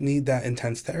I don't need that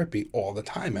intense therapy all the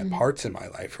time at parts in my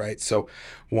life, right? So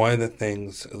one of the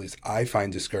things, at least I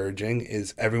find discouraging,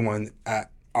 is everyone at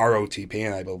ROTP,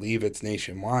 and I believe it's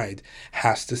nationwide,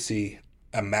 has to see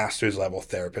a master's level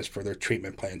therapist for their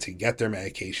treatment plan, to get their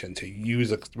medication, to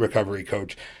use a recovery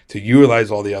coach, to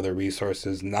utilize all the other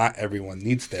resources. Not everyone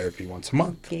needs therapy once a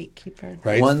month. Gatekeeper.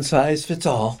 Right? One size fits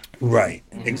all. Right,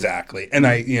 exactly. And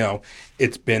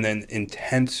it's been an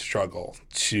intense struggle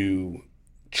to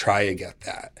try to get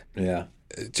that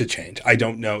to change. I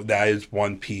don't know. That is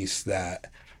one piece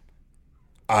that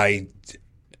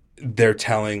they're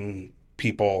telling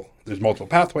people there's multiple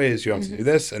pathways, you have to do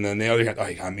this, and then the other hand,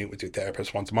 you gotta meet with your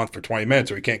therapist once a month for 20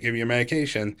 minutes or we can't give you your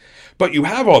medication. But you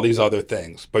have all these other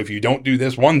things. But if you don't do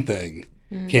this one thing,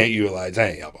 can't utilize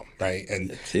any of them, right?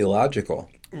 And it's illogical.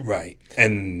 Right.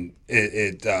 And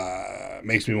it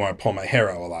makes me want to pull my hair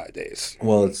out a lot of days.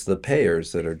 Well, it's the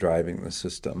payers that are driving the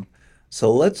system.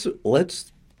 So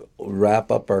let's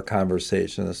wrap up our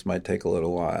conversation. This might take a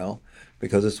little while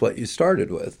because it's what you started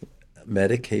with,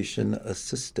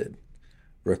 medication-assisted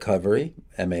recovery,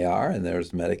 MAR, and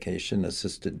there's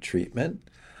medication-assisted treatment.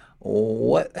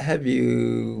 What have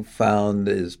you found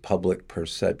is public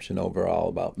perception overall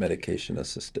about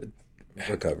medication-assisted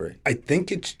recovery? I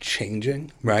think it's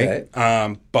changing, right?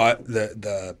 Okay. But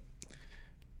the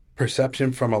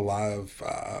perception from a lot of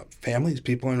families,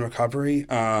 people in recovery,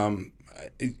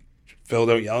 Phil,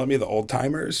 don't yell at me, the old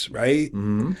timers, right?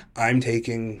 I'm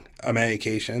taking a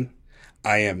medication.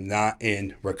 I am not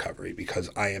in recovery because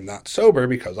I am not sober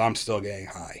because I'm still getting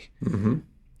high.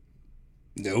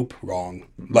 Nope, wrong.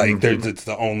 Like it's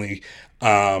the only,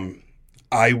 I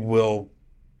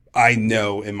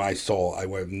know in my soul I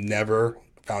would have never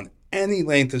found any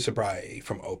length of sobriety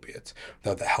from opiates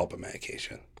without the help of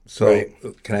medication. So right?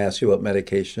 Can I ask you what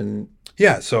medication?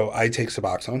 Yeah, so I take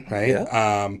Suboxone, right?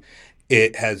 Yeah.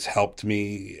 It has helped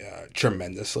me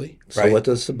tremendously. So right? What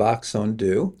does Suboxone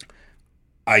do?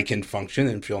 I can function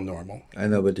and feel normal. I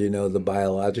know, but do you know the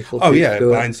biological? Oh yeah, it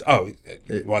binds.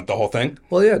 You want the whole thing?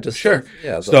 Well, yeah, just sure.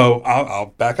 Yeah. So I'll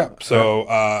back up.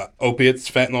 So opiates,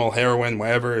 fentanyl, heroin,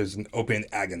 whatever, is an opiate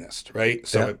agonist, right?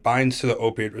 So it binds to the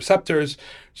opiate receptors,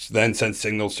 then sends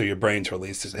signals to your brain to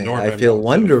release this endorphin. I feel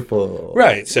wonderful.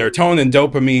 Right, serotonin,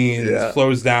 dopamine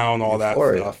flows down, all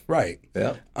Euphoria. That stuff. Right.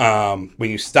 Yeah.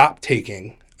 When you stop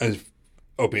taking an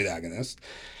opiate agonist,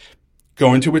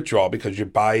 go into withdrawal because your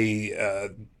body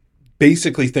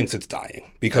basically thinks it's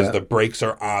dying because the brakes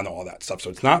are on all that stuff. So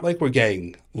it's not like we're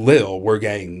getting little, we're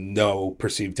getting no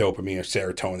perceived dopamine or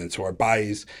serotonin. So our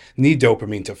bodies need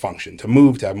dopamine to function, to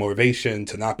move, to have motivation,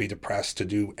 to not be depressed, to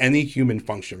do any human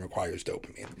function requires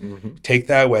dopamine. Take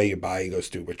that away, your body goes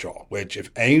through withdrawal, which if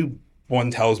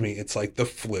anyone tells me it's like the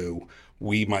flu,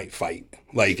 we might fight.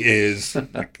 Like is,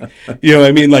 you know what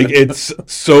I mean? Like it's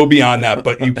so beyond that,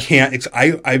 but you can't,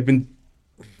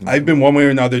 I've been one way or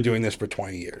another doing this for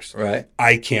 20 years. Right.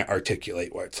 I can't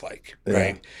articulate what it's like.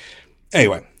 Right.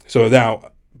 Anyway, so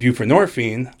now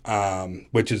buprenorphine,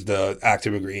 which is the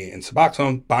active ingredient in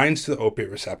Suboxone, binds to the opiate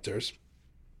receptors,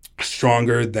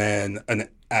 stronger than an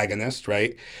agonist,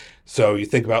 right? So you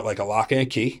think about like a lock and a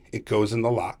key. It goes in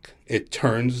the lock. It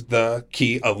turns the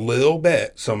key a little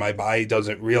bit so my body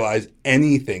doesn't realize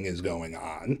anything is going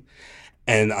on,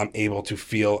 and I'm able to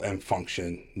feel and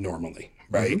function normally,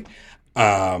 right?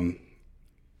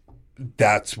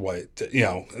 That's what,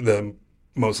 the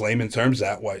most layman terms,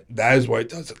 that is what it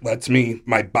does. It lets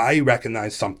my body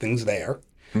recognize something's there,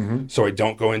 so I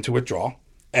don't go into withdrawal,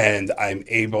 and I'm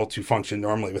able to function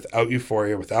normally without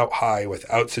euphoria, without high,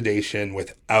 without sedation,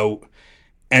 without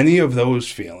any of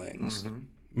those feelings.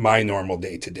 My normal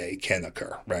day-to-day can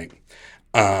occur, right?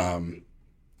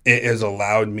 It has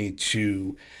allowed me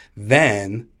to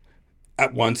then,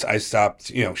 at once I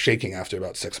stopped, shaking after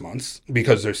about 6 months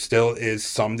because there still is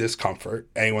some discomfort.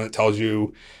 Anyone that tells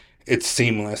you it's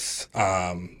seamless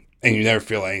and you never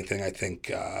feel anything, I think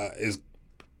is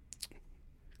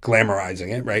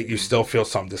glamorizing it, right? You still feel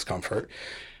some discomfort.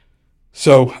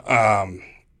 So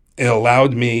it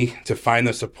allowed me to find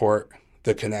the support,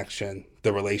 the connection,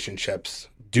 the relationships,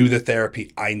 do the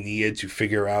therapy I needed to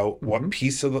figure out what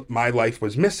piece of my life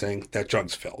was missing that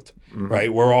drugs filled,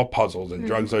 right? We're all puzzles, and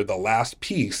drugs are the last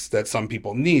piece that some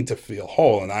people need to feel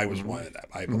whole, and I was one of them,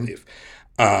 I believe.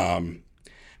 And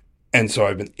so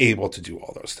I've been able to do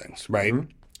all those things, right?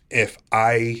 If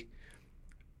I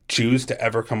choose to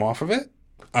ever come off of it,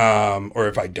 or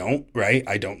if I don't, right?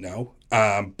 I don't know.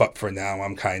 But for now,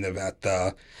 I'm kind of at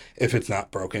if it's not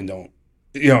broken, don't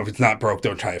if it's not broke,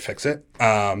 don't try to fix it.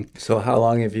 So how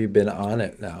long have you been on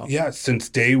it now? Yeah, since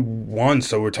day one.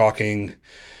 So we're talking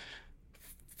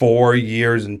 4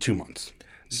 years and 2 months.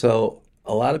 So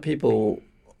a lot of people,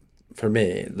 for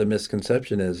me, the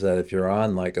misconception is that if you're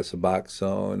on like a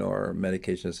Suboxone or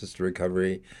medication-assisted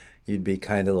recovery, you'd be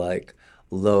kind of like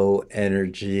low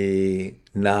energy,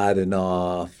 nodding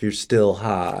off, you're still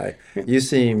high. You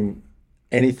seem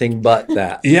anything but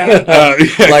that. Yeah.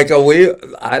 Like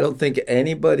I don't think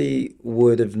anybody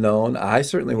would have known. I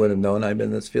certainly would have known. I've been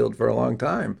in this field for a long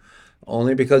time,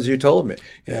 only because you told me.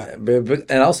 Yeah.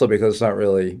 And also because it's not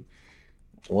really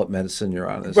what medicine you're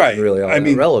on is Right. really all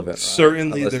that relevant. Right?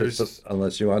 Certainly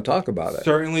Unless you want to talk about it.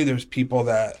 Certainly there's people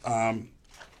that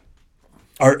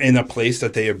are in a place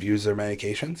that they abuse their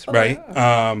medications, right?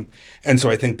 Yeah. And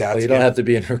so I think that's... Well, you don't have to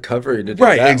be in recovery to do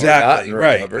right, that. Exactly,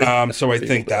 right. Recovery. So I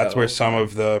think that's where some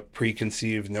of the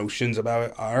preconceived notions about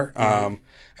it are.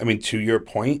 I mean, to your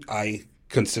point, I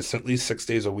consistently 6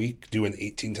 days a week do an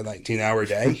 18 to 19 hour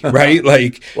day, right?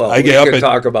 Like, well, I get up and and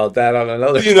talk about that on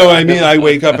another. You know what I mean? I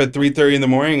wake up at 3:30 in the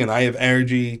morning and I have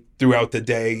energy throughout the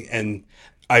day. And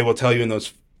I will tell you, in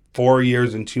those 4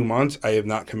 years and 2 months, I have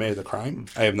not committed a crime.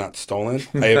 I have not stolen.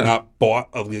 I have not bought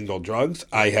illegal drugs.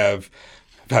 I have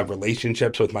had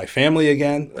relationships with my family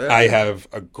again. Yeah. I have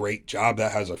a great job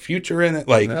that has a future in it.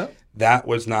 Like, that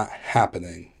was not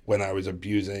happening when I was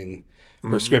abusing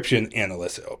prescription and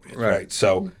illicit opiates, right?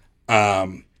 So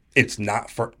it's not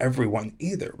for everyone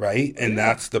either, right? And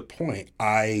that's the point.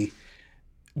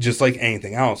 Just like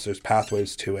anything else, there's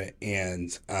pathways to it,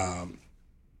 and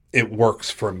it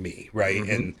works for me, right?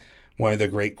 And one of the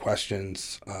great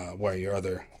questions one of your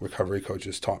other recovery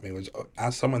coaches taught me was,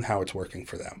 ask someone how it's working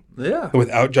for them. Yeah.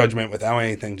 Without judgment, without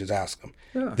anything, just ask them.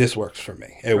 Yeah. This works for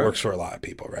me. It works for a lot of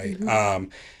people, right?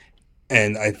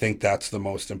 And I think that's the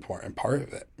most important part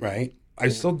of it, right? I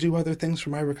still do other things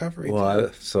for my recovery.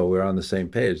 Well, so we're on the same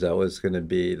page. That was going to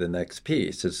be the next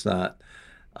piece. It's not,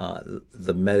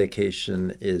 the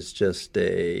medication is just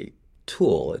a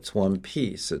tool. It's one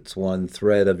piece. It's one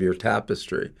thread of your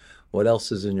tapestry. What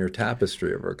else is in your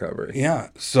tapestry of recovery? Yeah.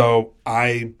 So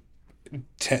I'll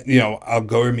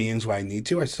go to meetings when I need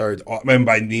to. And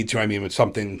by need to, I mean with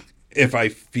something, if I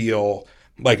feel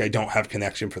like I don't have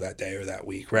connection for that day or that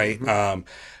week, right?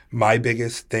 My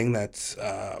biggest thing that's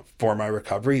for my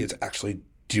recovery is actually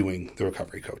doing the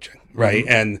recovery coaching, right?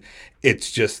 And it's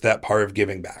just that part of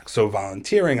giving back. So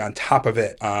volunteering on top of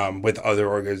it with other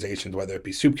organizations, whether it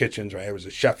be soup kitchens, right? I was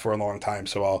a chef for a long time,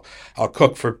 so I'll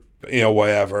cook for,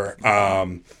 whatever.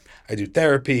 I do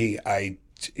therapy.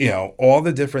 All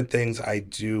the different things I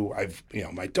do.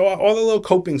 My dog, all the little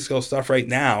coping skill stuff right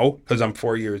now, because I'm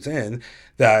 4 years in,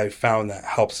 that I found that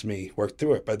helps me work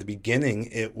through it. But at the beginning,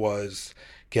 it was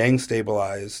getting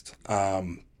stabilized,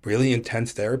 really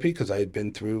intense therapy because I had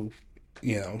been through,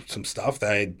 some stuff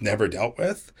that I'd never dealt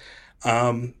with.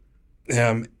 I'm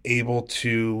able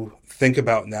to think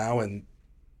about now and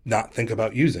not think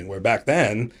about using, where back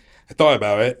then I thought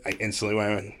about it, I instantly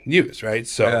went and used, right?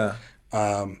 So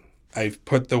I've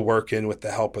put the work in with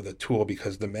the help of the tool,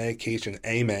 because the medication,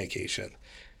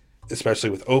 especially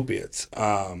with opiates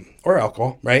or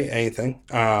alcohol, right? Anything,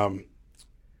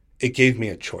 it gave me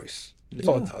a choice. That's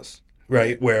all it does,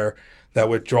 right? Where that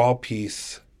withdrawal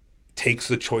piece took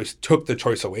the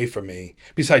choice away from me.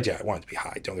 Besides, I wanted to be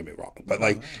high, don't get me wrong, but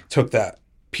took that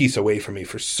piece away from me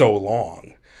for so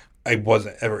long. I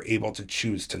wasn't ever able to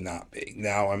choose to not be.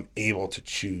 Now I'm able to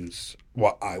choose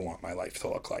what I want my life to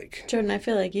look like. Jordan, I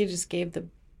feel like you just gave the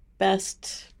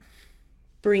best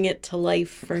bring it to life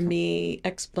for me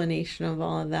explanation of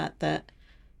all of that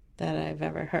I've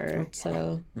ever heard.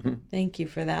 So thank you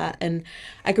for that. And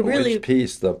I could really... Which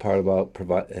piece, the part about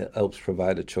helps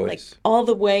provide a choice? Like all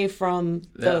the way from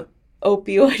the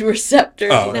opioid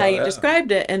receptor, how you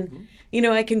described it. And,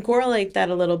 I can correlate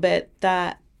that a little bit,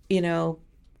 that,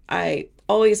 I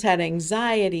always had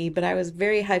anxiety, but I was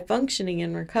very high functioning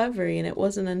in recovery. And it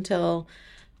wasn't until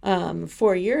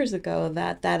 4 years ago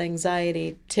that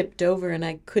anxiety tipped over and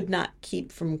I could not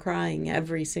keep from crying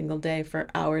every single day for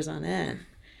hours on end.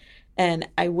 And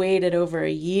I waited over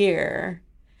a year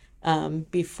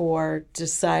before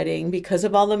deciding, because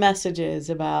of all the messages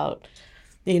about,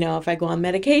 if I go on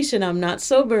medication, I'm not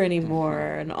sober anymore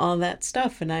and all that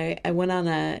stuff. And I went on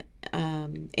a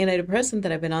antidepressant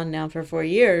that I've been on now for 3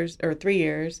 years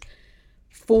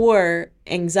for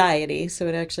anxiety. So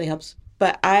it actually helps.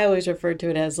 But I always referred to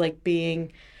it as like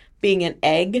being an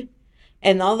egg,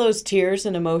 and all those tears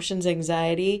and emotions,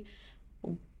 anxiety,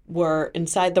 were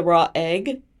inside the raw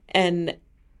egg, and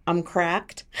I'm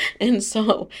cracked. And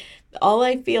so all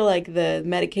I feel like the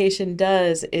medication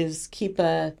does is keep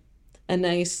an a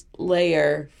nice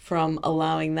layer from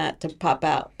allowing that to pop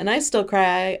out. And I still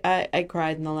cry. I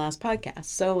cried in the last podcast.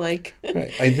 So like,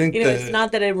 Right. I think it's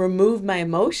not that I remove my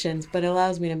emotions, but it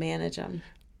allows me to manage them.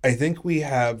 I think we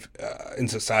have in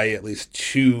society at least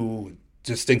two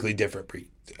distinctly different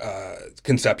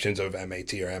conceptions of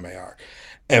MAT or MAR.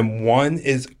 And one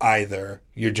is either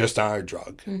you're just on a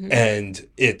drug and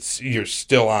you're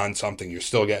still on something, you're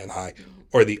still getting high,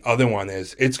 or the other one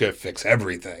is it's going to fix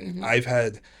everything. I've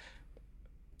had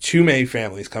too many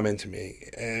families come into me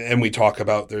and we talk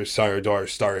about their son or daughter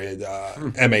started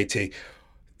MAT.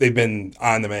 They've been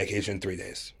on the medication 3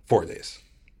 days, 4 days.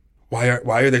 Why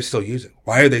are they still using?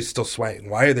 Why are they still swaying?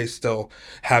 Why are they still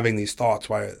having these thoughts?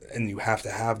 And you have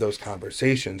to have those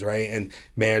conversations, right? And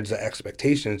manage the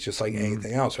expectations just like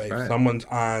anything else, right? If someone's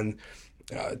on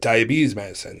diabetes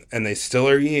medicine and they still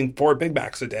are eating 4 Big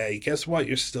Macs a day, guess what?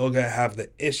 You're still going to have the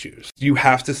issues. You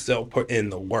have to still put in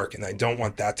the work, and I don't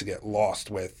want that to get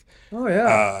lost with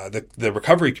the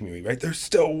recovery community, right? There's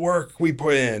still work we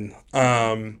put in,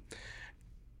 and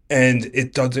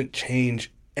it doesn't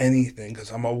change anything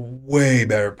because I'm a way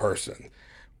better person,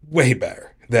 way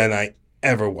better than I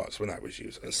ever was when I was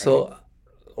using. Right? So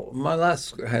my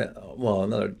last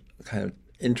another kind of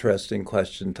interesting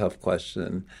question, tough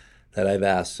question that I've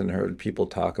asked and heard people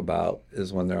talk about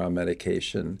is when they're on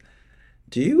medication.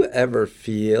 Do you ever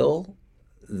feel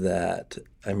that,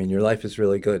 I mean, your life is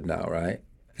really good now, right?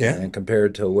 Yeah. And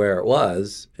compared to where it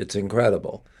was, it's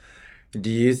incredible. Do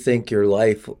you think your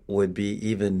life would be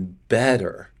even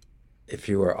better if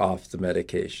you were off the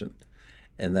medication?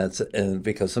 And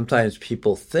because sometimes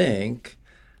people think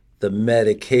the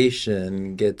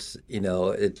medication gets,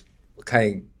 it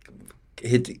kind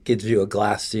of gives you a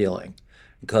glass ceiling.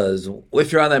 Because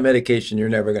if you're on that medication, you're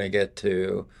never going to get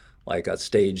to like a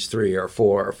stage 3 or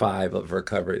 4 or 5 of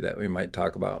recovery that we might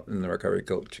talk about in the Recovery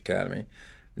Coach Academy.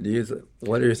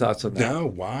 What are your thoughts on that? No,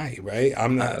 why? Right?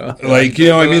 I'm not like,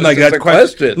 I mean, like that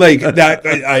question, like that.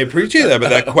 I appreciate that,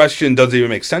 but that question doesn't even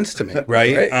make sense to me,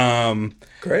 right?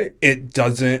 Great. It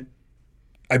doesn't.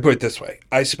 I put it this way: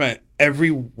 I spent every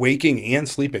waking and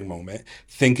sleeping moment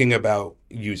thinking about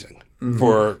using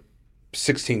for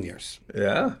 16 years.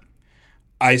 Yeah.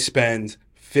 I spend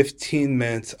 15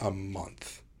 minutes a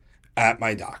month at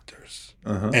my doctor's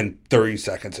and 30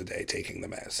 seconds a day taking the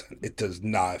medicine. It does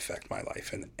not affect my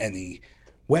life in any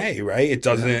way, right? It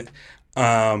doesn't.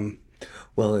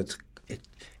 Well,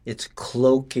 it's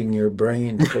cloaking your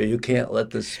brain so you can't let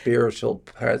the spiritual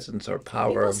presence or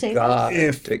power of God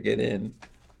to get in.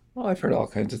 Oh, I've heard all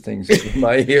kinds of things in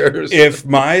my ears. If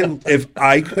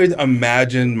I could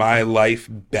imagine my life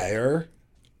better,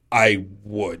 I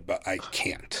would, but I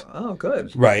can't. Oh,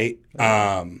 good. Right?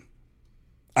 I'm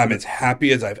as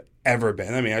happy as I've ever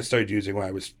been. I mean, I started using when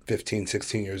I was 15,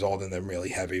 16 years old, and then really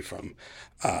heavy from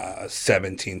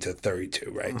 17 to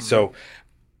 32, right? So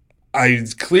I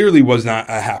clearly was not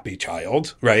a happy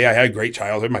child, right? I had a great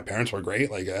childhood. My parents were great.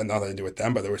 Like, it had nothing to do with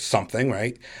them, but there was something,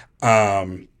 right?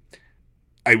 I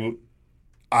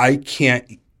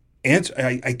can't answer.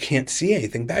 I can't see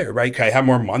anything better, right? Can I have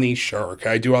more money? Sure.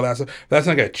 Can I do all that stuff? But that's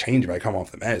not going to change if I come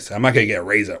off the medicine. I'm not going to get a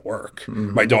raise at work.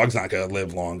 My dog's not going to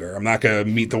live longer. I'm not going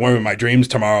to meet the woman of my dreams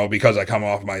tomorrow because I come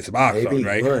off my Suboxone,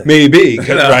 right? Maybe,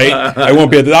 right? I won't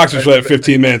be at the doctor's for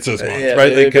 15 minutes this month,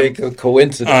 right? Like a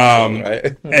coincidence,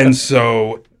 right? And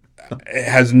so it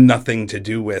has nothing to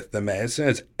do with the medicine.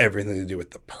 It's everything to do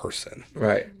with the person.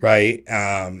 Right. Right.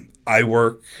 I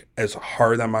work as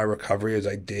hard on my recovery as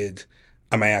I did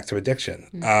on my active addiction.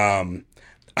 How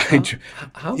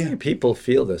many people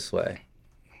feel this way?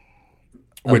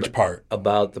 Which part?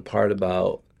 About the part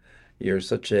about you're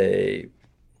such a,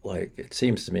 like, it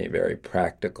seems to me, very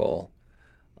practical,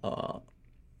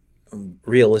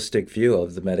 realistic view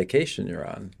of the medication you're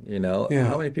on.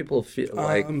 How many people feel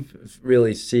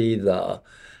really see the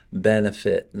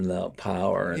benefit and the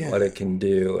power and what it can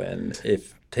do, and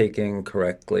if taken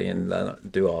correctly and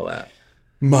do all that?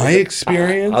 My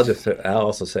experience. I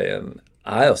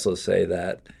also say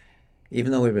that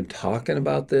even though we've been talking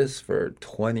about this for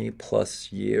 20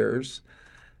 plus years,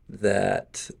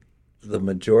 that the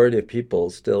majority of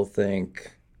people still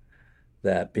think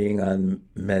that being on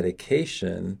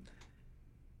medication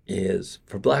is,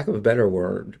 for lack of a better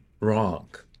word, wrong.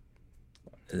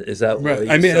 Is that what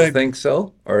you think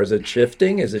so? Or is it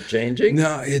shifting? Is it changing?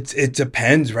 No, it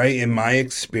depends, right? In my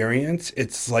experience,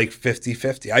 it's like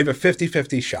 50-50. I have a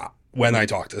 50-50 shot when I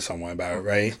talk to someone about it,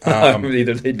 right?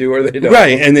 Either they do or they don't.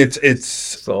 Right, and it's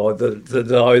so does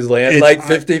it always land like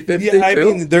 50-50? Yeah, I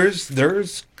mean,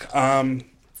 there's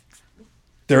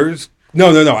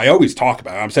no. I always talk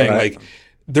about it. I'm saying like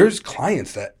there's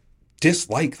clients that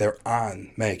dislike they're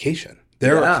on medication.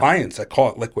 There are clients that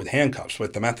call it liquid handcuffs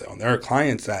with the methadone. There are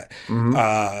clients that,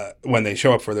 when they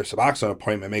show up for their Suboxone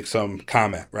appointment, make some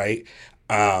comment, right?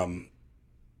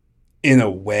 In a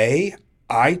way,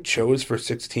 I chose for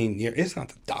 16 years. It's not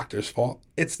the doctor's fault.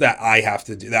 It's that I have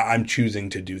to do that. I'm choosing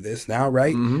to do this now,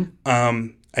 right?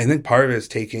 I think part of it is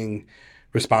taking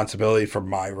responsibility for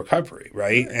my recovery,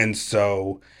 right? And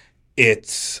so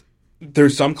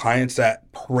there's some clients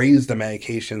that praise the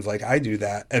medications like I do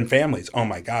that, and families, oh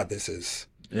my God, this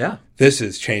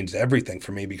has changed everything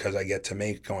for me because I get to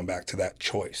make, going back to that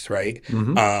choice, right?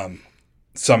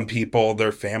 Some people,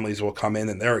 their families will come in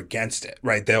and they're against it,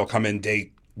 right? They'll come in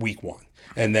week 1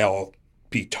 and they'll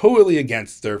be totally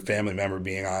against their family member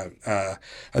being on an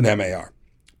MAR.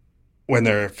 When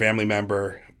their family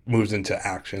member moves into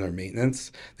action or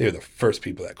maintenance, they're the first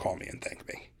people that call me and thank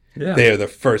me. Yeah. They are the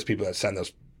first people that send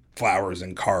us flowers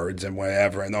and cards and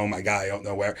whatever, and oh my God, I don't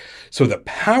know where. So the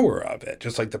power of it,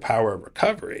 just like the power of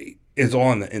recovery, is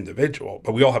all in the individual,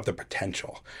 but we all have the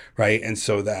potential, right? And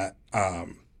so that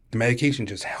the medication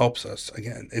just helps us.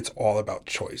 Again, it's all about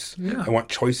choice. I want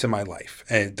choice in my life,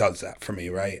 and it does that for me,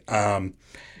 right? And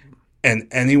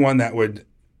anyone that would,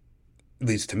 at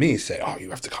least to me, say, oh,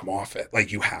 you have to come off it.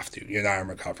 Like, you have to. You're not in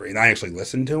recovery. And I actually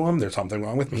listen to them. There's something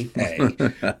wrong with me,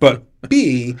 A. But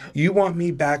B, you want me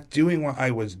back doing what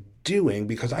I was doing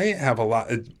because I didn't have a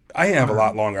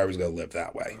lot longer I was going to live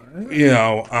that way.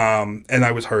 And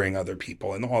I was hurting other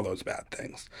people and all those bad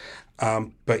things.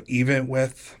 But even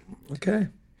with,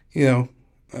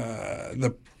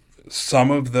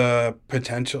 some of the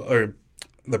potential or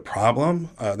the problem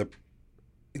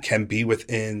can be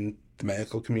within the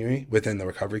medical community, within the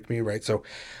recovery community, right? So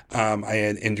I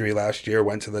had an injury last year,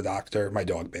 went to the doctor, my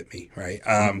dog bit me, right?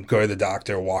 Go to the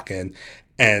doctor, walk in,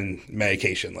 and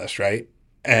medication list, right?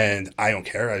 And I don't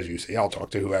care, as you see, I'll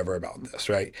talk to whoever about this,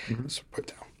 right? So put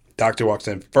down. Doctor walks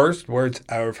in, first words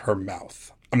out of her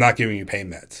mouth, I'm not giving you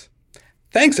pain meds.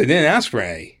 Thanks, I didn't ask for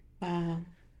any. Wow.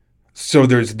 So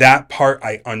there's that part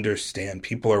I understand.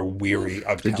 People are weary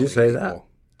of Did you say people. That?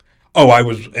 Oh,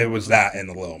 it was that and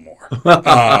a little more.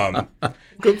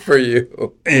 Good for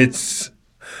you. It's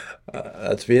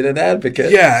that's being an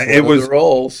advocate. Yeah, it was the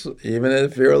roles, even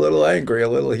if you're a little angry, a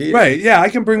little heated. Right. Yeah, I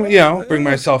can bring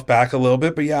myself back a little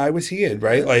bit, but yeah, I was heated,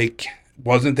 right? Like,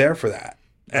 wasn't there for that.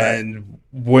 Right. And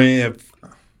when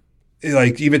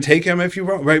even take him if you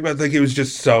want, right? But like, it was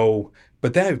just so.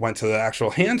 But then I went to the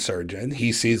actual hand surgeon.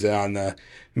 He sees it on the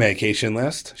medication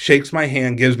list, shakes my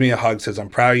hand, gives me a hug, says, I'm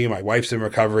proud of you. My wife's in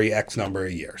recovery X number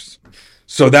of years.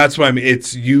 So that's what I mean.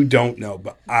 It's, you don't know,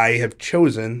 but I have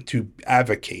chosen to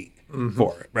advocate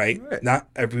for it, right? Not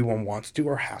everyone wants to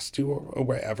or has to or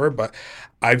whatever, but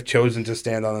I've chosen to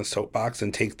stand on a soapbox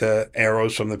and take the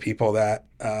arrows from the people that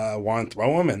want to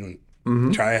throw them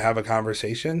and try to have a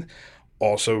conversation.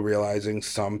 Also realizing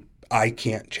I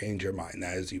can't change your mind.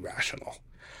 That is irrational.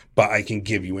 But I can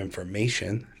give you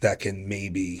information that can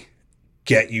maybe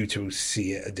get you to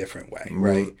see it a different way,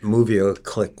 right? Move you a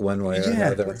click one way or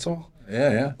another. That's all.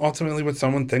 Yeah. Ultimately, what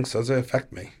someone thinks doesn't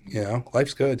affect me.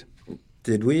 Life's good.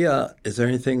 Did we, is there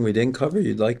anything we didn't cover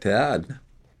you'd like to add?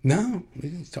 No,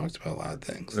 we talked about a lot of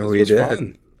things. We did.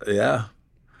 Fun. Yeah.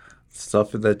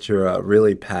 Stuff that you're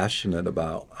really passionate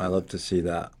about. I love to see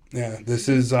that. Yeah, this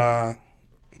is...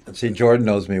 See, Jordan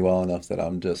knows me well enough that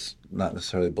I'm just not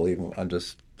necessarily believing. I'm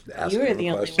just asking. You were the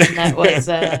only one that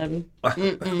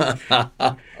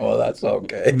was. Well, that's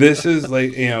okay. This is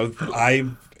like,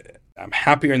 I'm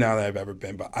happier now than I've ever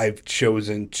been, but I've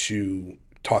chosen to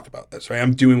talk about this, right?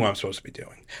 I'm doing what I'm supposed to be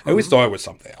doing. I always thought it was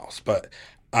something else, but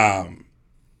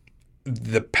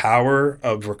the power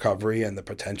of recovery and the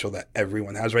potential that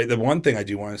everyone has, right? The one thing I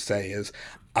do want to say is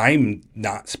I'm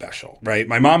not special, right?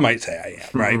 My mom might say I am,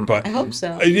 right? But I hope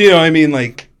so. I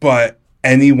mean? But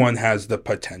anyone has the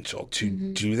potential to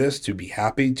do this, to be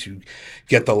happy, to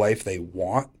get the life they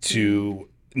want, to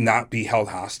not be held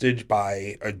hostage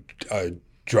by a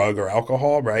drug or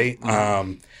alcohol, right?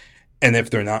 And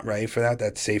if they're not ready for that,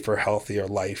 that's safer, healthier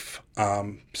life.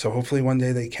 So hopefully one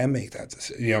day they can make that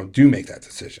decision, do make that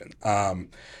decision.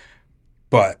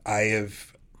 But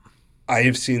I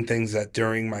have seen things that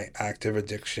during my active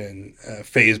addiction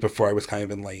phase, before I was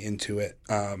kind of late into it,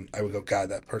 I would go, God,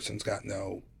 that person's got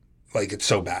it's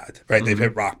so bad, right? They've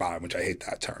hit rock bottom, which I hate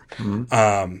that term.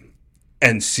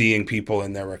 And seeing people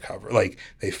in their recovery,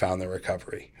 they found their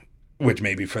recovery, which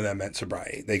maybe for them meant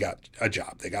sobriety. They got a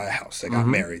job, they got a house, they got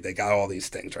married, they got all these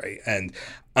things, right? And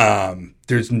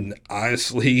there's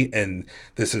honestly, and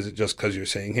this is just because you're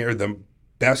saying here, the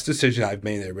best decision I've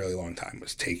made in a really long time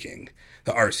was taking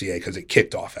the RCA because it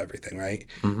kicked off everything, right?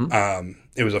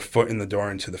 It was a foot in the door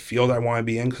into the field I want to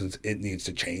be in because it needs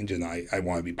to change, and I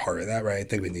want to be part of that, right? I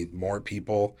think we need more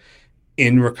people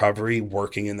in recovery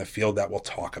working in the field that will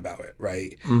talk about it,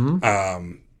 right?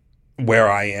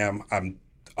 Where I am, I'm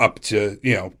up to,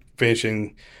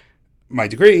 finishing my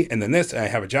degree and then this, and I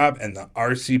have a job, and the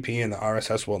RCP and the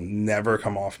RSS will never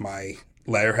come off my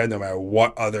letterhead no matter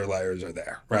what other layers are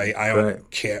there, right? I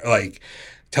don't care,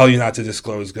 tell you not to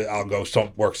disclose, I'll go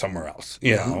work somewhere else,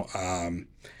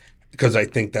 because I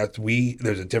think that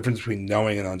there's a difference between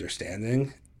knowing and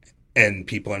understanding, and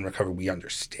people in recovery, we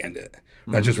understand it,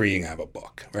 not just reading out of a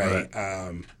book, right?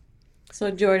 So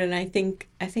Jordan, I think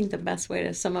the best way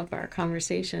to sum up our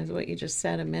conversation is what you just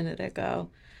said a minute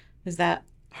ago, is that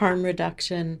harm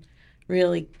reduction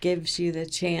really gives you the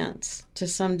chance to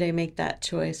someday make that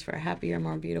choice for a happier,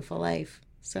 more beautiful life.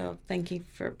 So thank you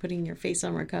for putting your face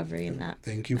on recovery in that.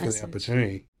 Thank you for the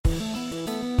opportunity.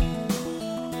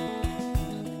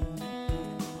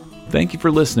 Thank you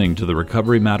for listening to the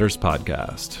Recovery Matters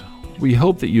podcast. We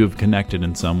hope that you have connected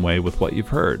in some way with what you've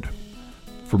heard.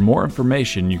 For more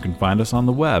information, you can find us on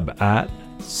the web at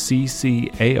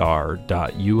ccar.us.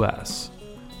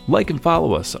 Like and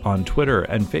follow us on Twitter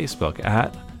and Facebook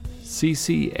at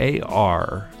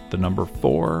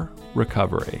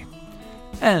CCAR4Recovery,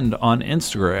 and on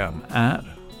Instagram at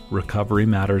Recovery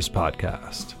Matters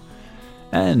Podcast.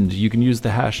 And you can use the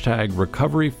hashtag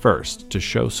 #RecoveryFirst to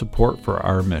show support for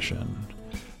our mission.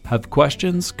 Have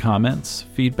questions, comments,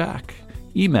 feedback?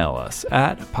 Email us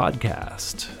at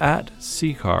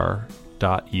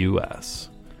podcast@ccar.us.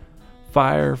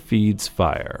 Fire feeds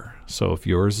fire. So if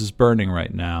yours is burning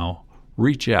right now,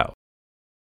 reach out